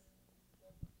off.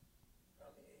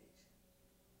 From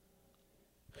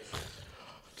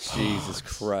the 80s. Jesus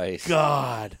Christ.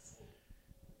 God.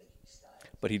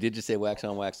 But he did just say wax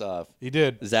on, wax off. He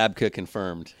did. Zabka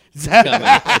confirmed. Zab- Coming.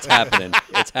 It's happening.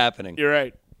 It's happening. You're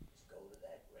right. Go to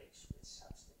that race with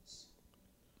substance.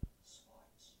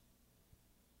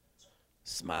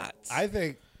 Smarts. I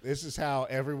think this is how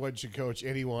everyone should coach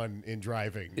anyone in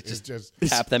driving. It's just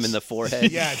Tap them in the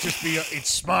forehead. yeah, just be. It's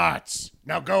smarts.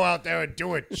 Now go out there and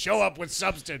do it. Show up with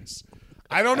substance.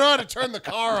 I don't know how to turn the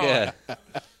car on. Yeah.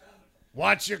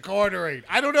 Watch your cornering.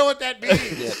 I don't know what that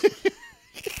means. Yeah.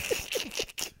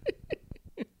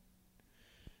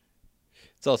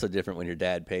 It's also different when your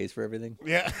dad pays for everything.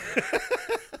 Yeah.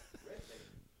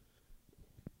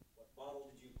 What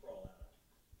bottle did you crawl out of?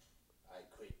 I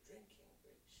quit drinking,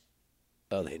 Briggs.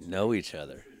 Oh, they know each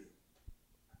other.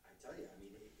 I tell you, I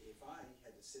mean, if I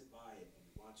had to sit by and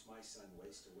watch my son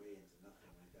waste away into nothing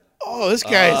like that, Oh, this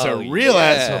guy's a real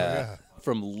asshole.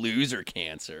 From loser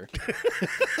cancer. so how's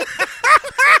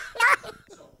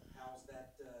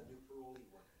that new parolee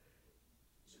working?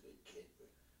 He's a good kid, but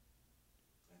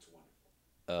That's wonderful.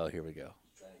 Oh, here we go.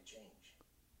 he's trying to change.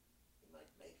 He might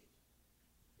make it.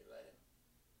 You let him.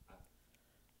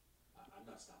 I'm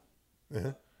not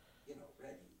stopping. You know,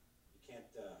 Red, you can't,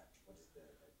 what is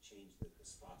it, change the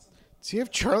spots on the. Does he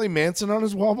have Charlie Manson on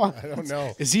his wall box? I don't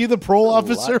know. Is he the parole A lot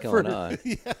officer going for? on.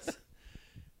 You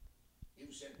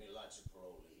sent me lots of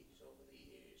parolees over the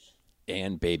years.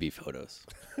 And baby photos.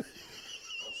 Most of them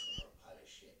are a pile of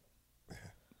shit.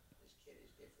 This kid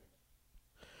is different.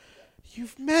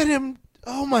 You've met him.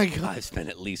 Oh my God. I've spent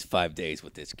at least 5 days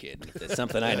with this kid. If there's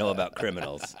something I know about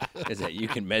criminals, is that you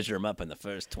can measure him up in the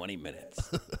first 20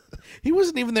 minutes. He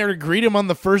wasn't even there to greet him on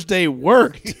the first day he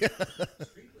worked. Street race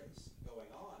going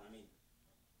on. I mean,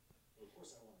 well, of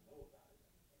course I want to know about it.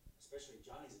 Especially if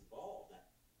Johnny's involved. That,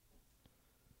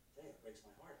 I tell you, it breaks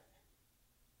my heart. I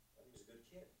thought he was a good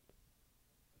kid.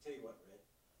 I tell you what, Red.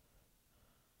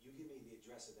 You give me the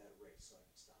address of that race so I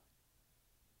can stop.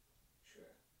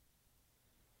 Sure.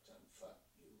 Some fuck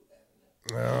you, Evan.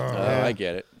 Oh, I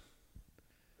get it.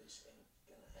 This ain't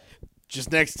gonna happen.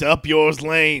 Just next to Up Yours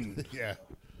Lane. Yeah. Oh,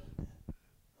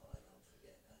 I don't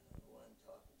forget. I know who I'm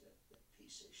talking to. That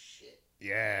piece of shit.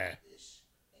 Yeah. This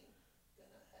ain't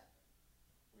gonna happen.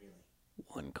 Really.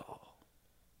 One call.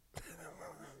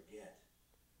 Forget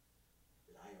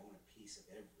that I own a piece of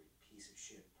every piece of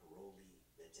shit parolee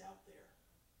that's out there.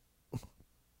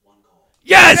 One call.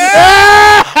 Yes!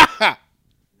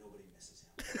 Nobody misses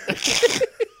him.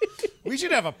 We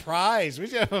should have a prize. We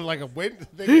should have like a win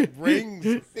thing of rings.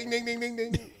 Ding, ding, ding, ding,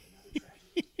 ding.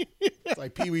 It's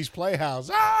like Pee Wee's Playhouse.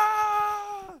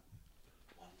 Ah!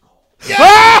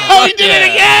 Oh, he did it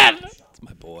again! It's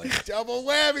my boy. Double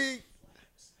whammy.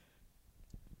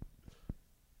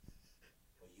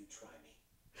 Will you try me?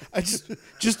 I just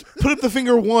put up the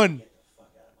finger one.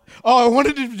 Oh, I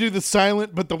wanted to do the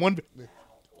silent, but the one.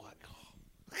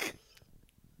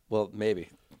 Well, maybe.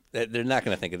 they're not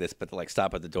going to think of this, but to like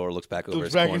stop at the door, looks back over Looks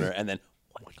his back corner, and- and then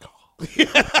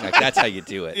like, that's how you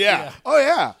do it. Yeah. Oh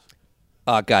yeah.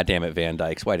 Oh, God damn it, Van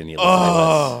Dykes. Why didn't you listen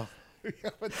to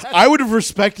us? I would have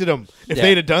respected him if Yeah.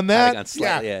 they'd have done Having that. on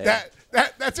slightly- Yeah,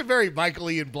 that's a very Michael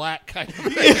Ian Black kind of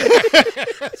thing.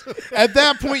 At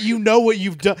that point, you know what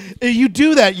you've done. If you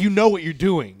do that, you know what you're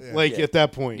doing. Like Yeah. at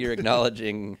that point. You're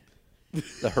acknowledging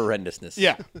the horrendousness.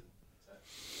 Yeah.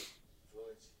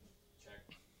 Fluids.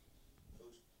 Check.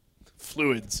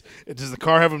 Fluids. Does the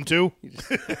car have them too?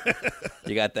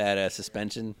 You got that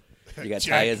suspension. You got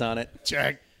Check. tires on it.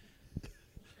 Check.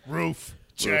 Roof.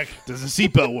 Check. Does the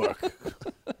seatbelt work? Alright,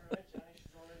 Johnny, she's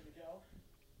all ready to go.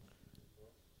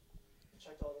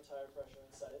 Checked all the tire pressure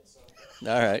and set it, so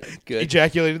All right, good.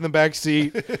 Ejaculated in the back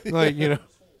seat. Like, you know.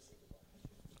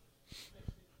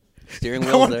 Steering I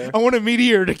wheel's want, there. I want a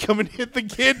meteor to come and hit the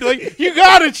kid. Like, you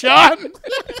got it, Sean.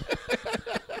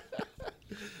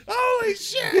 Holy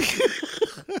shit!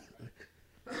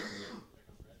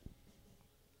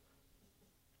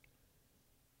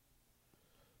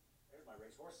 There's my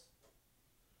racehorse.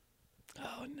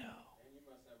 Oh, no. And you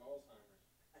must have Alzheimer's.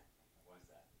 What's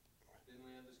that? Didn't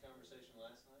we have this conversation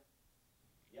last night?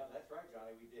 Yeah, that's right,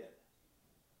 Johnny. We did.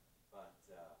 But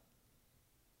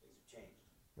things have changed.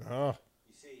 Oh,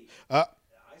 You see, Uh,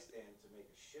 I stand to make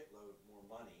a shitload more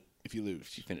money. if you lose.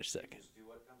 She finished second. Just do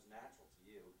what comes natural to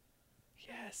you.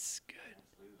 Yes, good.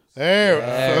 Lose. There.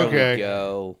 There Okay. we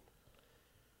go.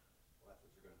 Well, that's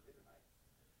what you're going to do tonight.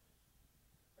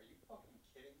 Are you fucking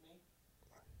kidding me?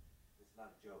 It's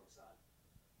not a joke, son.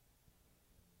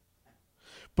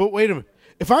 But wait a minute.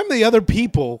 If I'm the other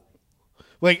people,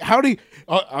 like, how do you...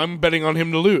 I'm betting on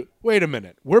him to lose. Wait a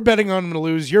minute. We're betting on him to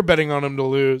lose. You're betting on him to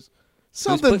lose.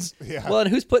 Something's... yeah. Well, and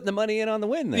who's putting the money in on the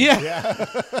win then? Yeah.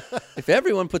 If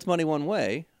everyone puts money one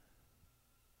way,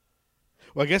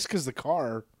 Well, I guess because the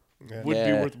car would be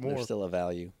yeah, worth more. There's still a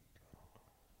value.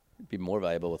 It'd be more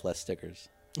valuable with less stickers.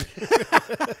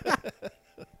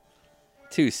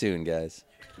 Too soon, guys.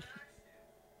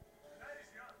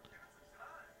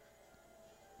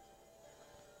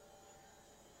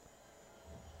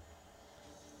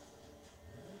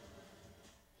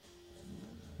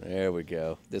 There we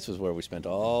go. This was where we spent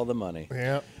all the money.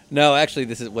 yeah. No, actually,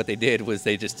 this is what they did was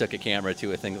they just took a camera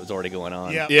to a thing that was already going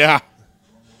on. Yeah. Yeah.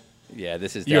 Yeah,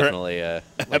 this is You're definitely like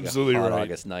absolutely a hot right.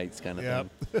 August nights kind of Yep.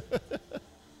 thing.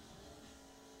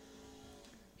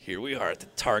 Here we are at the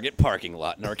Target parking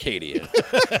lot in Arcadia.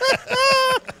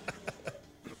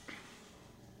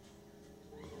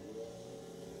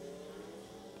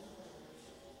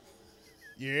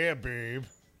 Yeah, babe.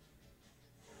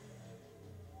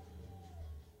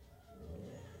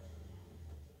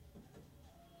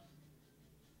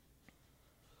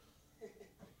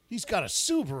 He's got a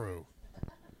Subaru. I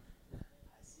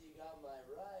see you got my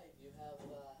ride. You have my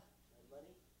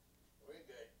money? We're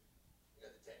good. You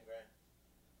got the 10 grand.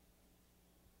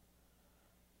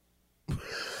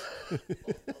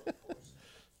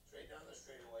 Straight down the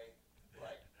straightaway.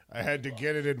 Right. I had to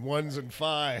get it in ones and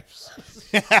fives.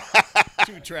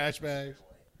 2 trash bags.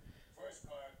 First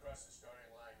car across the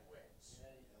starting line wins.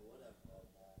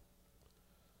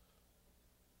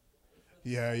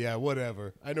 Yeah,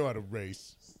 whatever. I know how to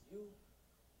race.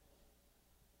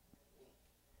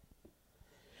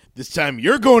 This time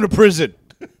you're going to prison.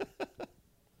 Some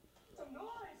noise,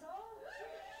 huh?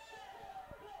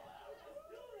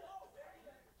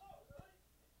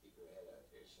 Keep your head out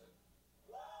here,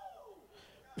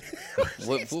 son.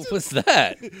 What was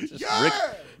that? Just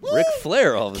Ric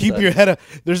Flair all of a Keep sudden. your head up.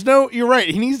 There's no... You're right.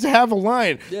 He needs to have a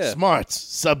line. Yeah. Smarts.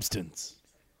 Substance.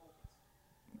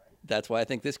 That's why I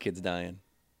think this kid's dying.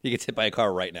 He gets hit by a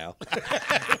car right now.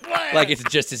 Like it's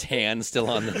just his hand still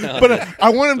on the. But I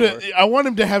want him to... I want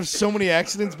him to have so many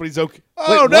accidents, but he's okay.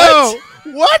 Oh, Wait, no.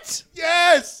 What?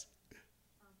 Yes! Steve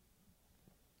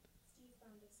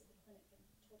found us at the clinic and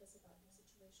told us about your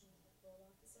situation with the parole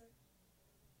officer.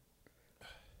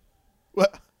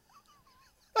 What?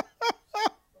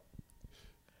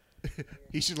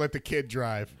 He should let the kid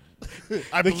drive.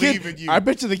 I The believe kid, in you. I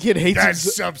bet you the kid hates him. That's So,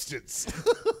 substance.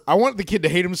 I want the kid to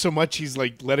hate him so much he's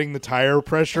like letting the tire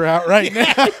pressure out right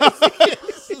now.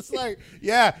 It's like,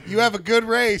 yeah, you have a good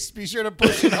race. Be sure to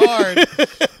push it hard.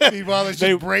 Meanwhile, there's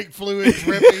just brake fluid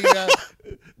dripping.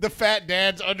 The fat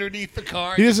dad's underneath the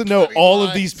car. He just doesn't know cutting all of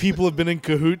lines. these people have been in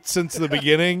cahoots since the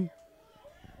beginning.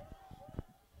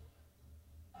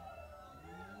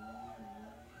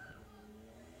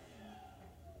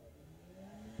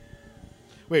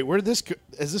 Wait, where did this?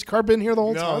 Has this car been here the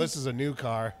whole time? No, this is a new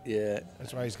car. Yeah.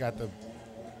 That's why he's got the.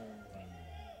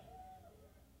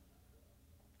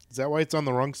 Is that why it's on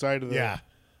the wrong side of the? Yeah.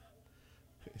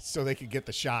 So they could get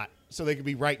the shot. so they could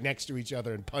be right next to each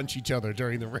other and punch each other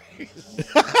during the race.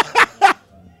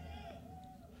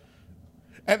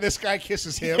 And this guy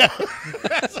kisses him.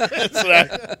 That's right.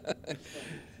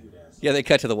 Yeah, they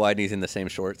cut to the wide and he's in the same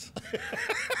shorts.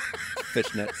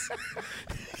 Fishnets.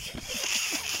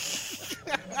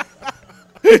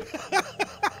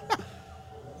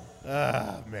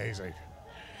 Amazing.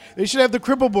 They should have the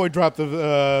cripple boy drop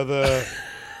the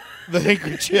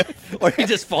handkerchief. Or he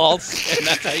just falls, and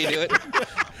that's how you do it.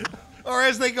 Or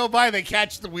as they go by, they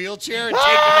catch the wheelchair and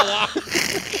take him along.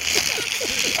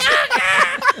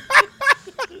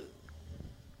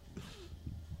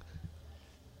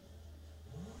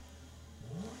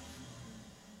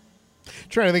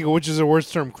 Trying to think of which is the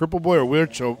worst term, cripple boy or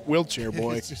wheelchair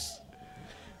boy. It's just,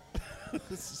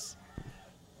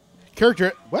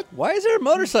 Character, what? Why is there a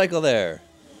motorcycle there?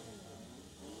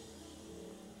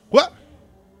 What?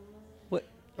 What?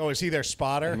 oh, is he their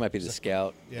spotter? He might be the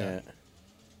scout. Yeah.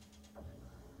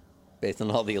 Based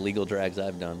on all the illegal drags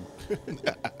I've done.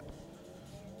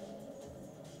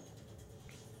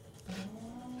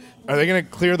 Are they going to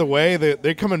clear the way?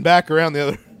 They're coming back around the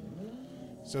other.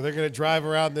 So they're going to drive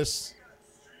around this.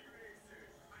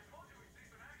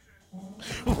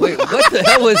 Wait, what the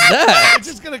hell was that? It's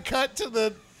just going to cut to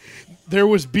the. There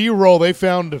was B-roll. They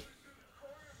found.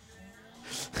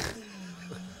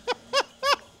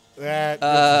 That All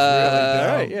really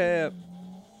dumb. right, yeah.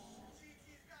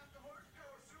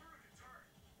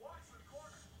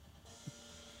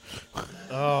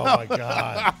 Oh my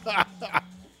god.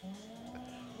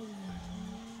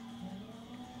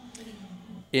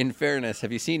 In fairness,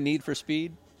 have you seen Need for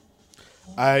Speed?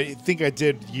 I think I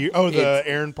did. The It's-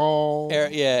 Aaron Paul.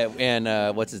 Yeah,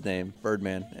 and what's his name?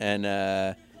 Birdman.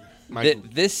 And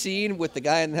this scene with the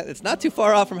guy, it's not too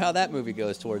far off from how that movie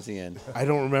goes towards the end. I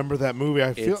don't remember that movie.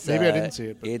 I feel maybe I didn't see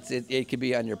it. But. It could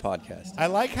be on your podcast. I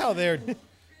like how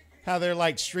they're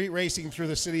like street racing through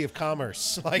the city of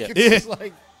commerce. Like Yeah. it's just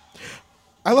like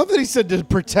I love that he said to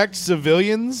protect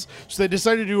civilians, so they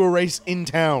decided to do a race in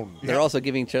town. They're also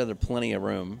giving each other plenty of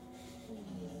room.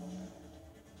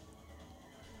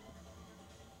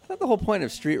 I thought the whole point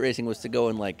of street racing was to go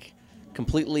in like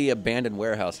completely abandoned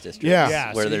warehouse districts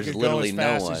yeah, where so there's you could literally go as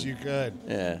fast no one. as you could.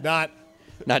 Yeah.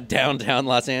 Not downtown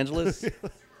Los Angeles.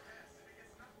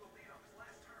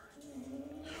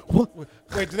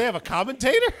 wait, do they have a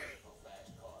commentator?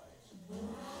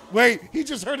 Wait, he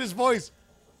just heard his voice.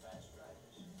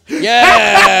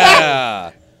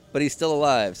 Yeah! But he's still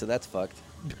alive, so that's fucked.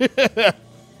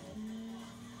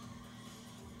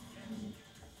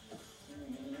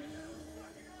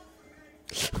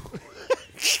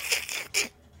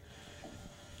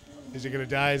 Is he gonna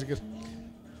die? Is he gonna?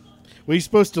 Well, he's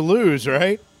supposed to lose,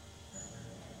 right?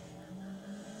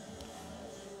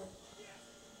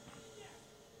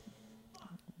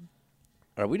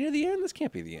 Are we near the end? This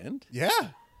can't be the end. Yeah.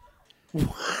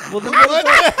 Well, then what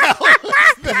the hell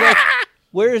is that?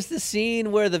 Where's the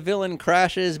scene where the villain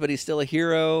crashes, but he's still a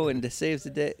hero and saves the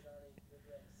day?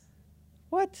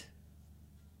 What?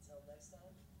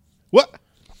 What?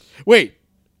 Wait.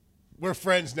 We're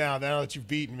friends now that you've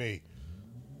beaten me.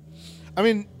 I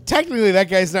mean, technically, that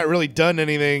guy's not really done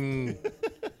anything.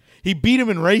 He beat him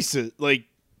in races. Like,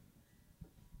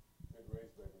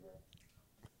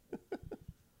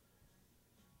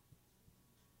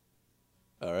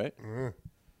 All right.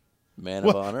 Man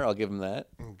of honor. I'll give him that.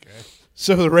 Okay.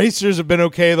 so the racers have been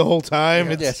okay the whole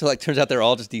time. Yeah, so like turns out they're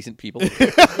all just decent people.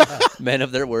 Men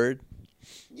of their word.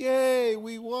 Yay,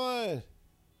 we won.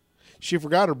 She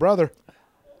forgot her brother.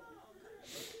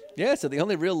 Yeah, so the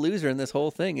only real loser in this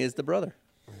whole thing is the brother.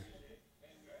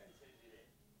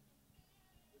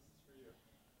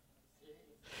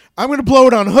 I'm going to blow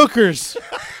it on hookers.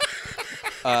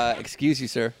 Excuse you,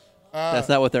 sir. That's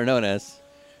not what they're known as.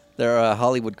 They're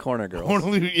Hollywood corner girls.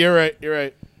 You're right. You're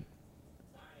right.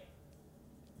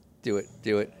 Do it.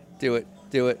 Do it. Do it.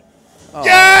 Do it. Oh.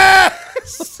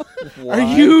 Yes! Why?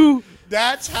 Are you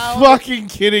That's how. fucking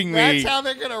kidding me? That's how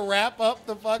they're gonna wrap up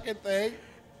the fucking thing.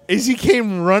 Is he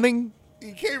came running?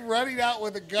 He came running out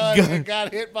with a gun and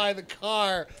got hit by the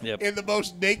car in the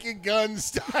most Naked Gun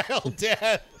style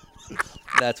death.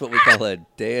 That's what we call a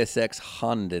Deus Ex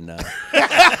Honda.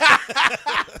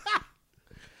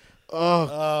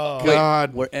 Oh,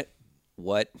 God.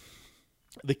 What?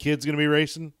 The kid's going to be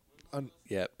racing?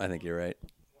 Yep, I think you're right.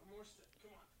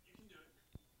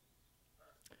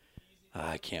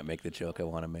 I can't make the joke I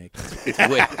want to make.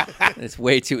 It's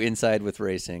way too inside with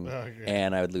racing,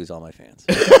 and I would lose all my fans.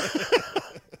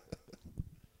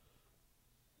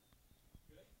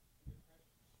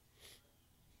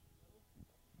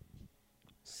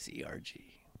 CRG.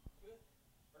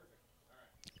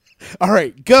 All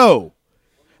right, go.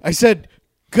 I said,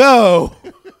 go.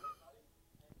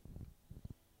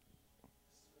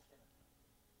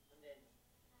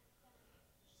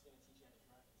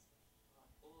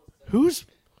 Who's?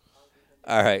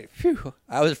 All right. Phew.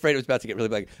 I was afraid it was about to get really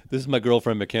like, this is my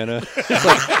girlfriend, McKenna. It's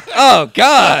like, oh,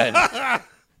 God.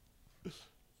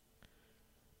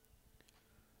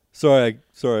 Sorry,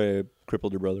 I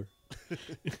crippled your brother.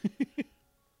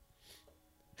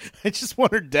 I just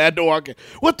want her dad to walk in.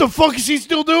 What the fuck is he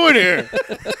still doing here?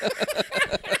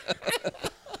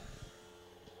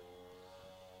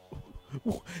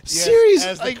 Yes, Serious?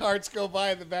 as the carts go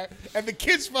by in the back, and the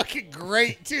kid's fucking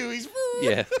great too. He's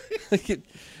Yeah.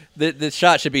 The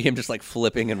shot should be him just like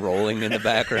flipping and rolling in the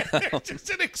background. just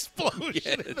an explosion.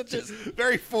 Yeah, It's just- just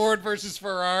very Ford versus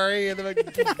Ferrari, and then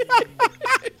like,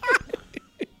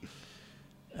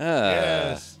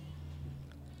 yes.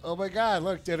 Oh my God!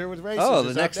 Look, Dinner with Racers. Oh, the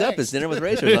is next up is next. Dinner with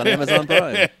Racers on Amazon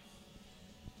Prime.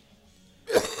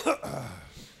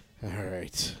 All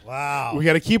right. Wow. We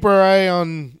got to keep our eye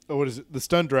on, what is it, the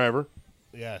stunt driver.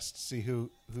 Yes. See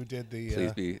who did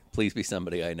the. Please be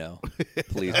somebody I know.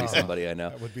 Please be somebody I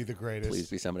know. That would be the greatest. Please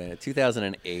be somebody I know.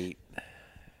 2008.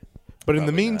 But in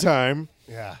the Probably not. meantime,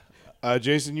 Yeah.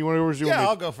 Jason, you want to resume? Yeah,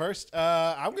 I'll go first.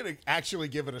 I'm going to actually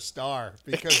give it a star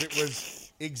because it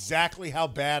was exactly how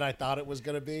bad I thought it was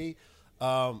going to be.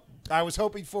 I was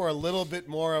hoping for a little bit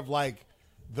more of like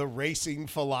the racing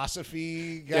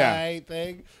philosophy guy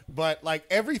thing, but like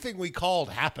everything we called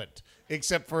happened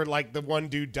except for like the one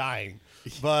dude dying.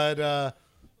 But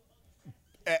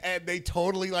and they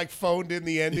totally like phoned in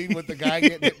the ending with the guy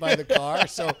getting hit by the car.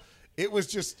 So it was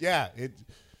just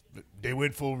they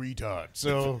went full retard.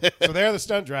 So they're the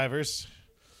stunt drivers.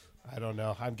 I don't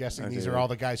know. I'm guessing these are all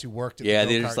the guys who worked at the Yeah, go-kart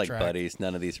they're just like track. buddies.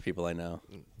 None of these are people I know.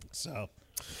 So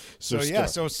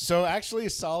star. so actually a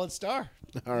solid star.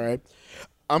 All right.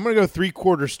 I'm going to go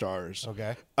 3/4 stars.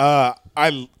 Okay.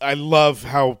 I love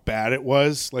how bad it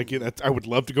was. Like I would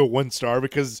love to go 1 star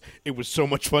because it was so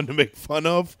much fun to make fun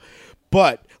of.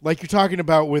 But like you're talking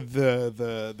about with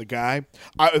the guy,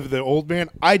 the old man,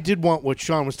 I did want what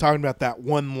Sean was talking about, that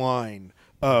one line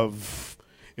of,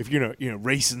 if you know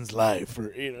racing's life,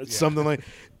 or something like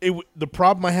it. The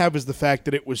problem I have is the fact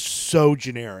that it was so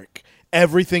generic.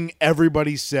 Everything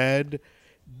everybody said.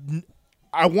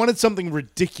 I wanted something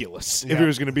ridiculous if it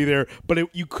was going to be there,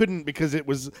 but you couldn't because it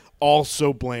was all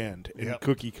so bland and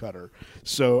cookie cutter.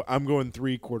 So I'm going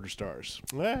 3/4 stars.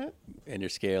 And your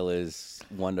scale is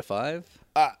 1 to 5?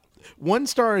 1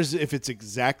 star is if it's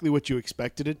exactly what you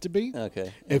expected it to be.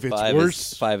 Okay. If And it's 5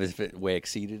 worse, 5 is if it way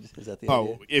exceeded. Is that the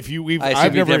idea? if you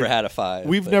I've never had a 5.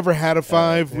 We've but never had a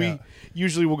 5. yeah. We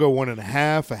usually will go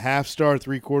 1.5, a half star,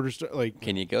 3/4 star. Like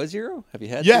Can you go 0? Have you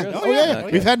had yeah, zeros? yeah.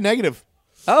 We've had negative.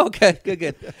 Oh, okay.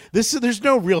 Good. There's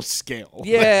no real scale.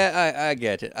 Yeah, I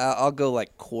get it. I'll go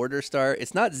like 1/4 star.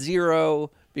 It's not 0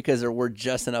 because there were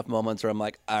just enough moments where I'm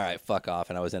like, all right, fuck off,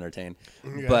 and I was entertained.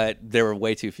 But there were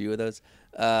way too few of those.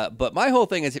 But my whole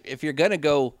thing is if you're going to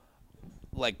go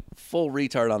like full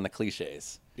retard on the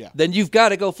cliches, then you've got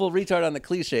to go full retard on the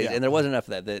cliches. And there wasn't enough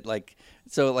of that.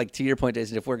 So to your point,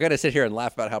 Jason, if we're going to sit here and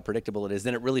laugh about how predictable it is,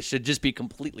 then it really should just be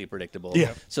completely predictable.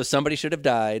 Yeah. So somebody should have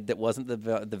died that wasn't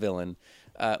the villain.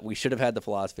 We should have had the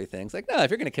philosophy things. Like, no,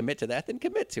 if you're going to commit to that, then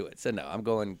commit to it. So no, I'm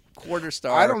going 1/4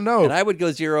 star. I don't know. And I would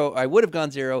go 0. I would have gone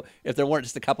 0 if there weren't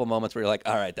just a couple moments where you're like,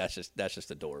 all right, that's just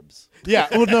adorbs. Yeah,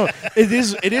 well, no, it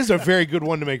is a very good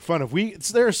one to make fun of.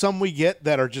 There are some we get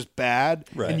that are just bad,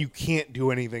 and you can't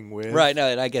do anything with. Right. No,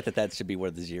 and I get that should be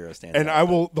where the 0 stands. And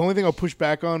the only thing I'll push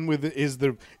back on with it is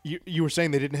you were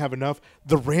saying they didn't have enough.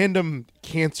 The random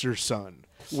cancer son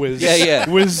was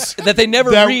was that they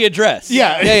never readdress.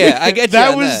 Yeah, I get you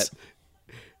that on was.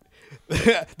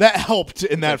 That helped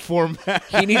in that format.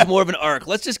 He needs more of an arc.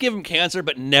 Let's just give him cancer,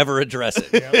 but never address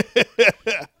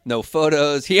it. No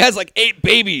photos. He has like 8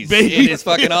 babies in his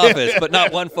fucking office, but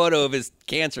not one photo of his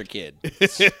cancer kid.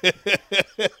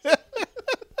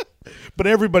 But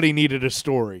everybody needed a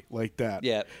story like that.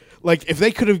 Yeah. Like if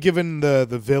they could have given the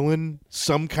villain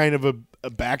some kind of a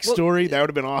backstory, that would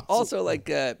have been awesome. Also, like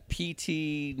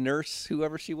PT nurse,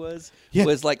 whoever she was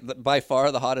like by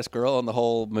far the hottest girl in the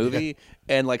whole movie,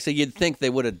 and like so you'd think they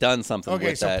would have done something. Okay,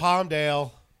 with so that.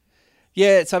 Palmdale.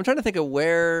 Yeah, so I'm trying to think of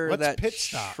where What's that Pit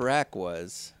Stop? track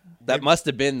was. That must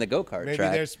have been the go-kart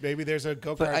track. Maybe there's a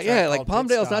go-kart But track yeah, like called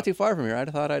Pit Palmdale's Stop. not too far from here. I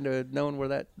thought I'd have known where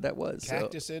that was.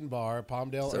 Cactus Inn Bar,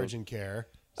 Palmdale Urgent Care.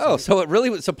 So it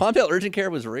really was. So Palmdale Urgent Care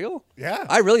was real? Yeah.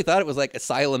 I really thought it was like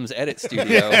Asylum's edit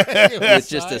studio with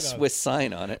just a Swiss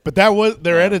sign on it. But that was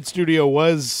their edit studio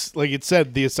was like it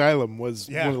said. The Asylum was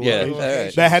Yeah. one of the Yeah, locations. all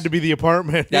right. That had to be the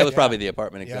apartment. That was probably the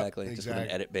apartment, Yep, exactly. Just with an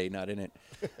exactly. edit bay not in it.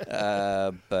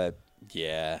 But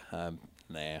Yeah,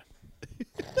 nah.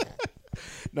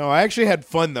 No, I actually had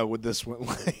fun though with this one.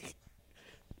 Like,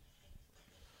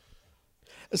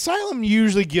 Asylum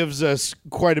usually gives us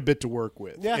quite a bit to work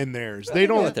with in theirs. They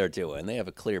know don't. what they're doing. They have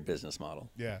a clear business model.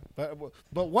 Yeah, but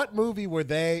what movie were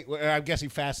they? I'm guessing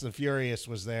Fast and the Furious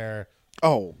was there.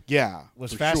 Oh yeah,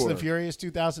 Was for Fast sure. and the Furious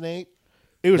 2008?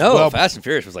 It was No, well, Fast and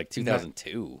Furious was like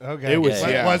 2002. Okay, It was- But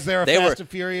yeah. Was there a They Fast were- and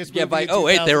Furious? Yeah, movie by in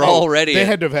 08, they were 2008? already. they at-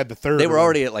 had to have had the third. They were one.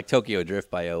 already at like Tokyo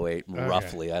Drift by 08,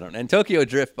 roughly. I don't. And Tokyo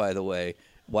Drift, by the way,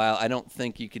 while I don't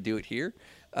think you could do it here,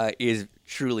 is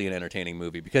truly an entertaining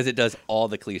movie because it does all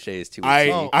the cliches to a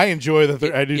T. I enjoy the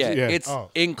third. I do. Yeah, Yeah, it's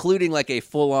including like a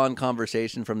full-on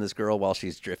conversation from this girl while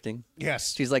she's drifting.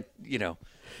 Yes. She's like,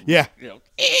 yeah.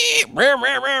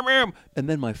 and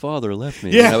then my father left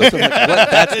me. Yeah. So I'm like,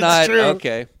 what? That's not true.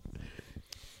 okay.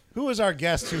 Who was our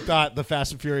guest who thought the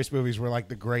Fast and Furious movies were like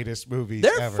the greatest movies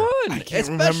They're ever? fun. can't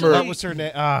Especially, remember. What was her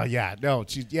name? Yeah, no,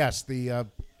 the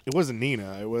It wasn't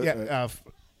Nina. It was. yeah.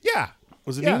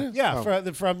 Was it Yeah, Nina? yeah, Oh.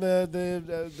 from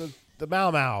the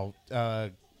Mau Mau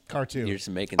cartoon. You're just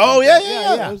making. Oh things yeah, up. yeah.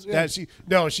 yeah.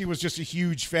 That was- She was just a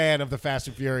huge fan of the Fast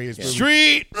and Furious movies.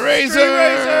 Street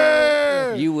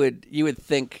Racer. You would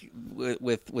think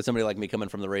with somebody like me coming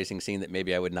from the racing scene that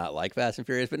maybe I would not like Fast and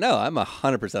Furious, but no, I'm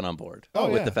 100% on board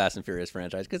with the Fast and Furious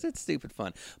franchise because it's stupid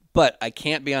fun. But I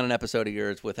can't be on an episode of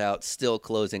yours without still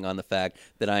closing on the fact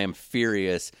that I am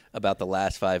furious about the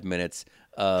last 5 minutes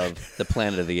of the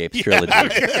Planet of the Apes trilogy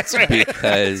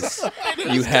because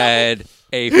you had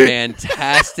a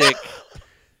fantastic,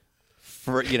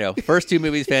 first two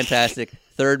movies fantastic.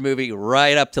 Third movie,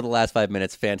 right up to the last 5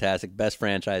 minutes, fantastic. Best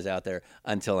franchise out there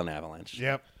until an avalanche.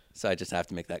 Yep. So I just have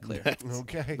to make that clear.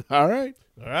 Okay. All right.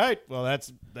 All right. Well,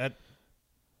 that's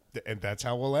and that's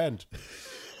how we'll end.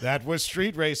 That was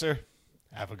Street Racer.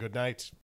 Have a good night.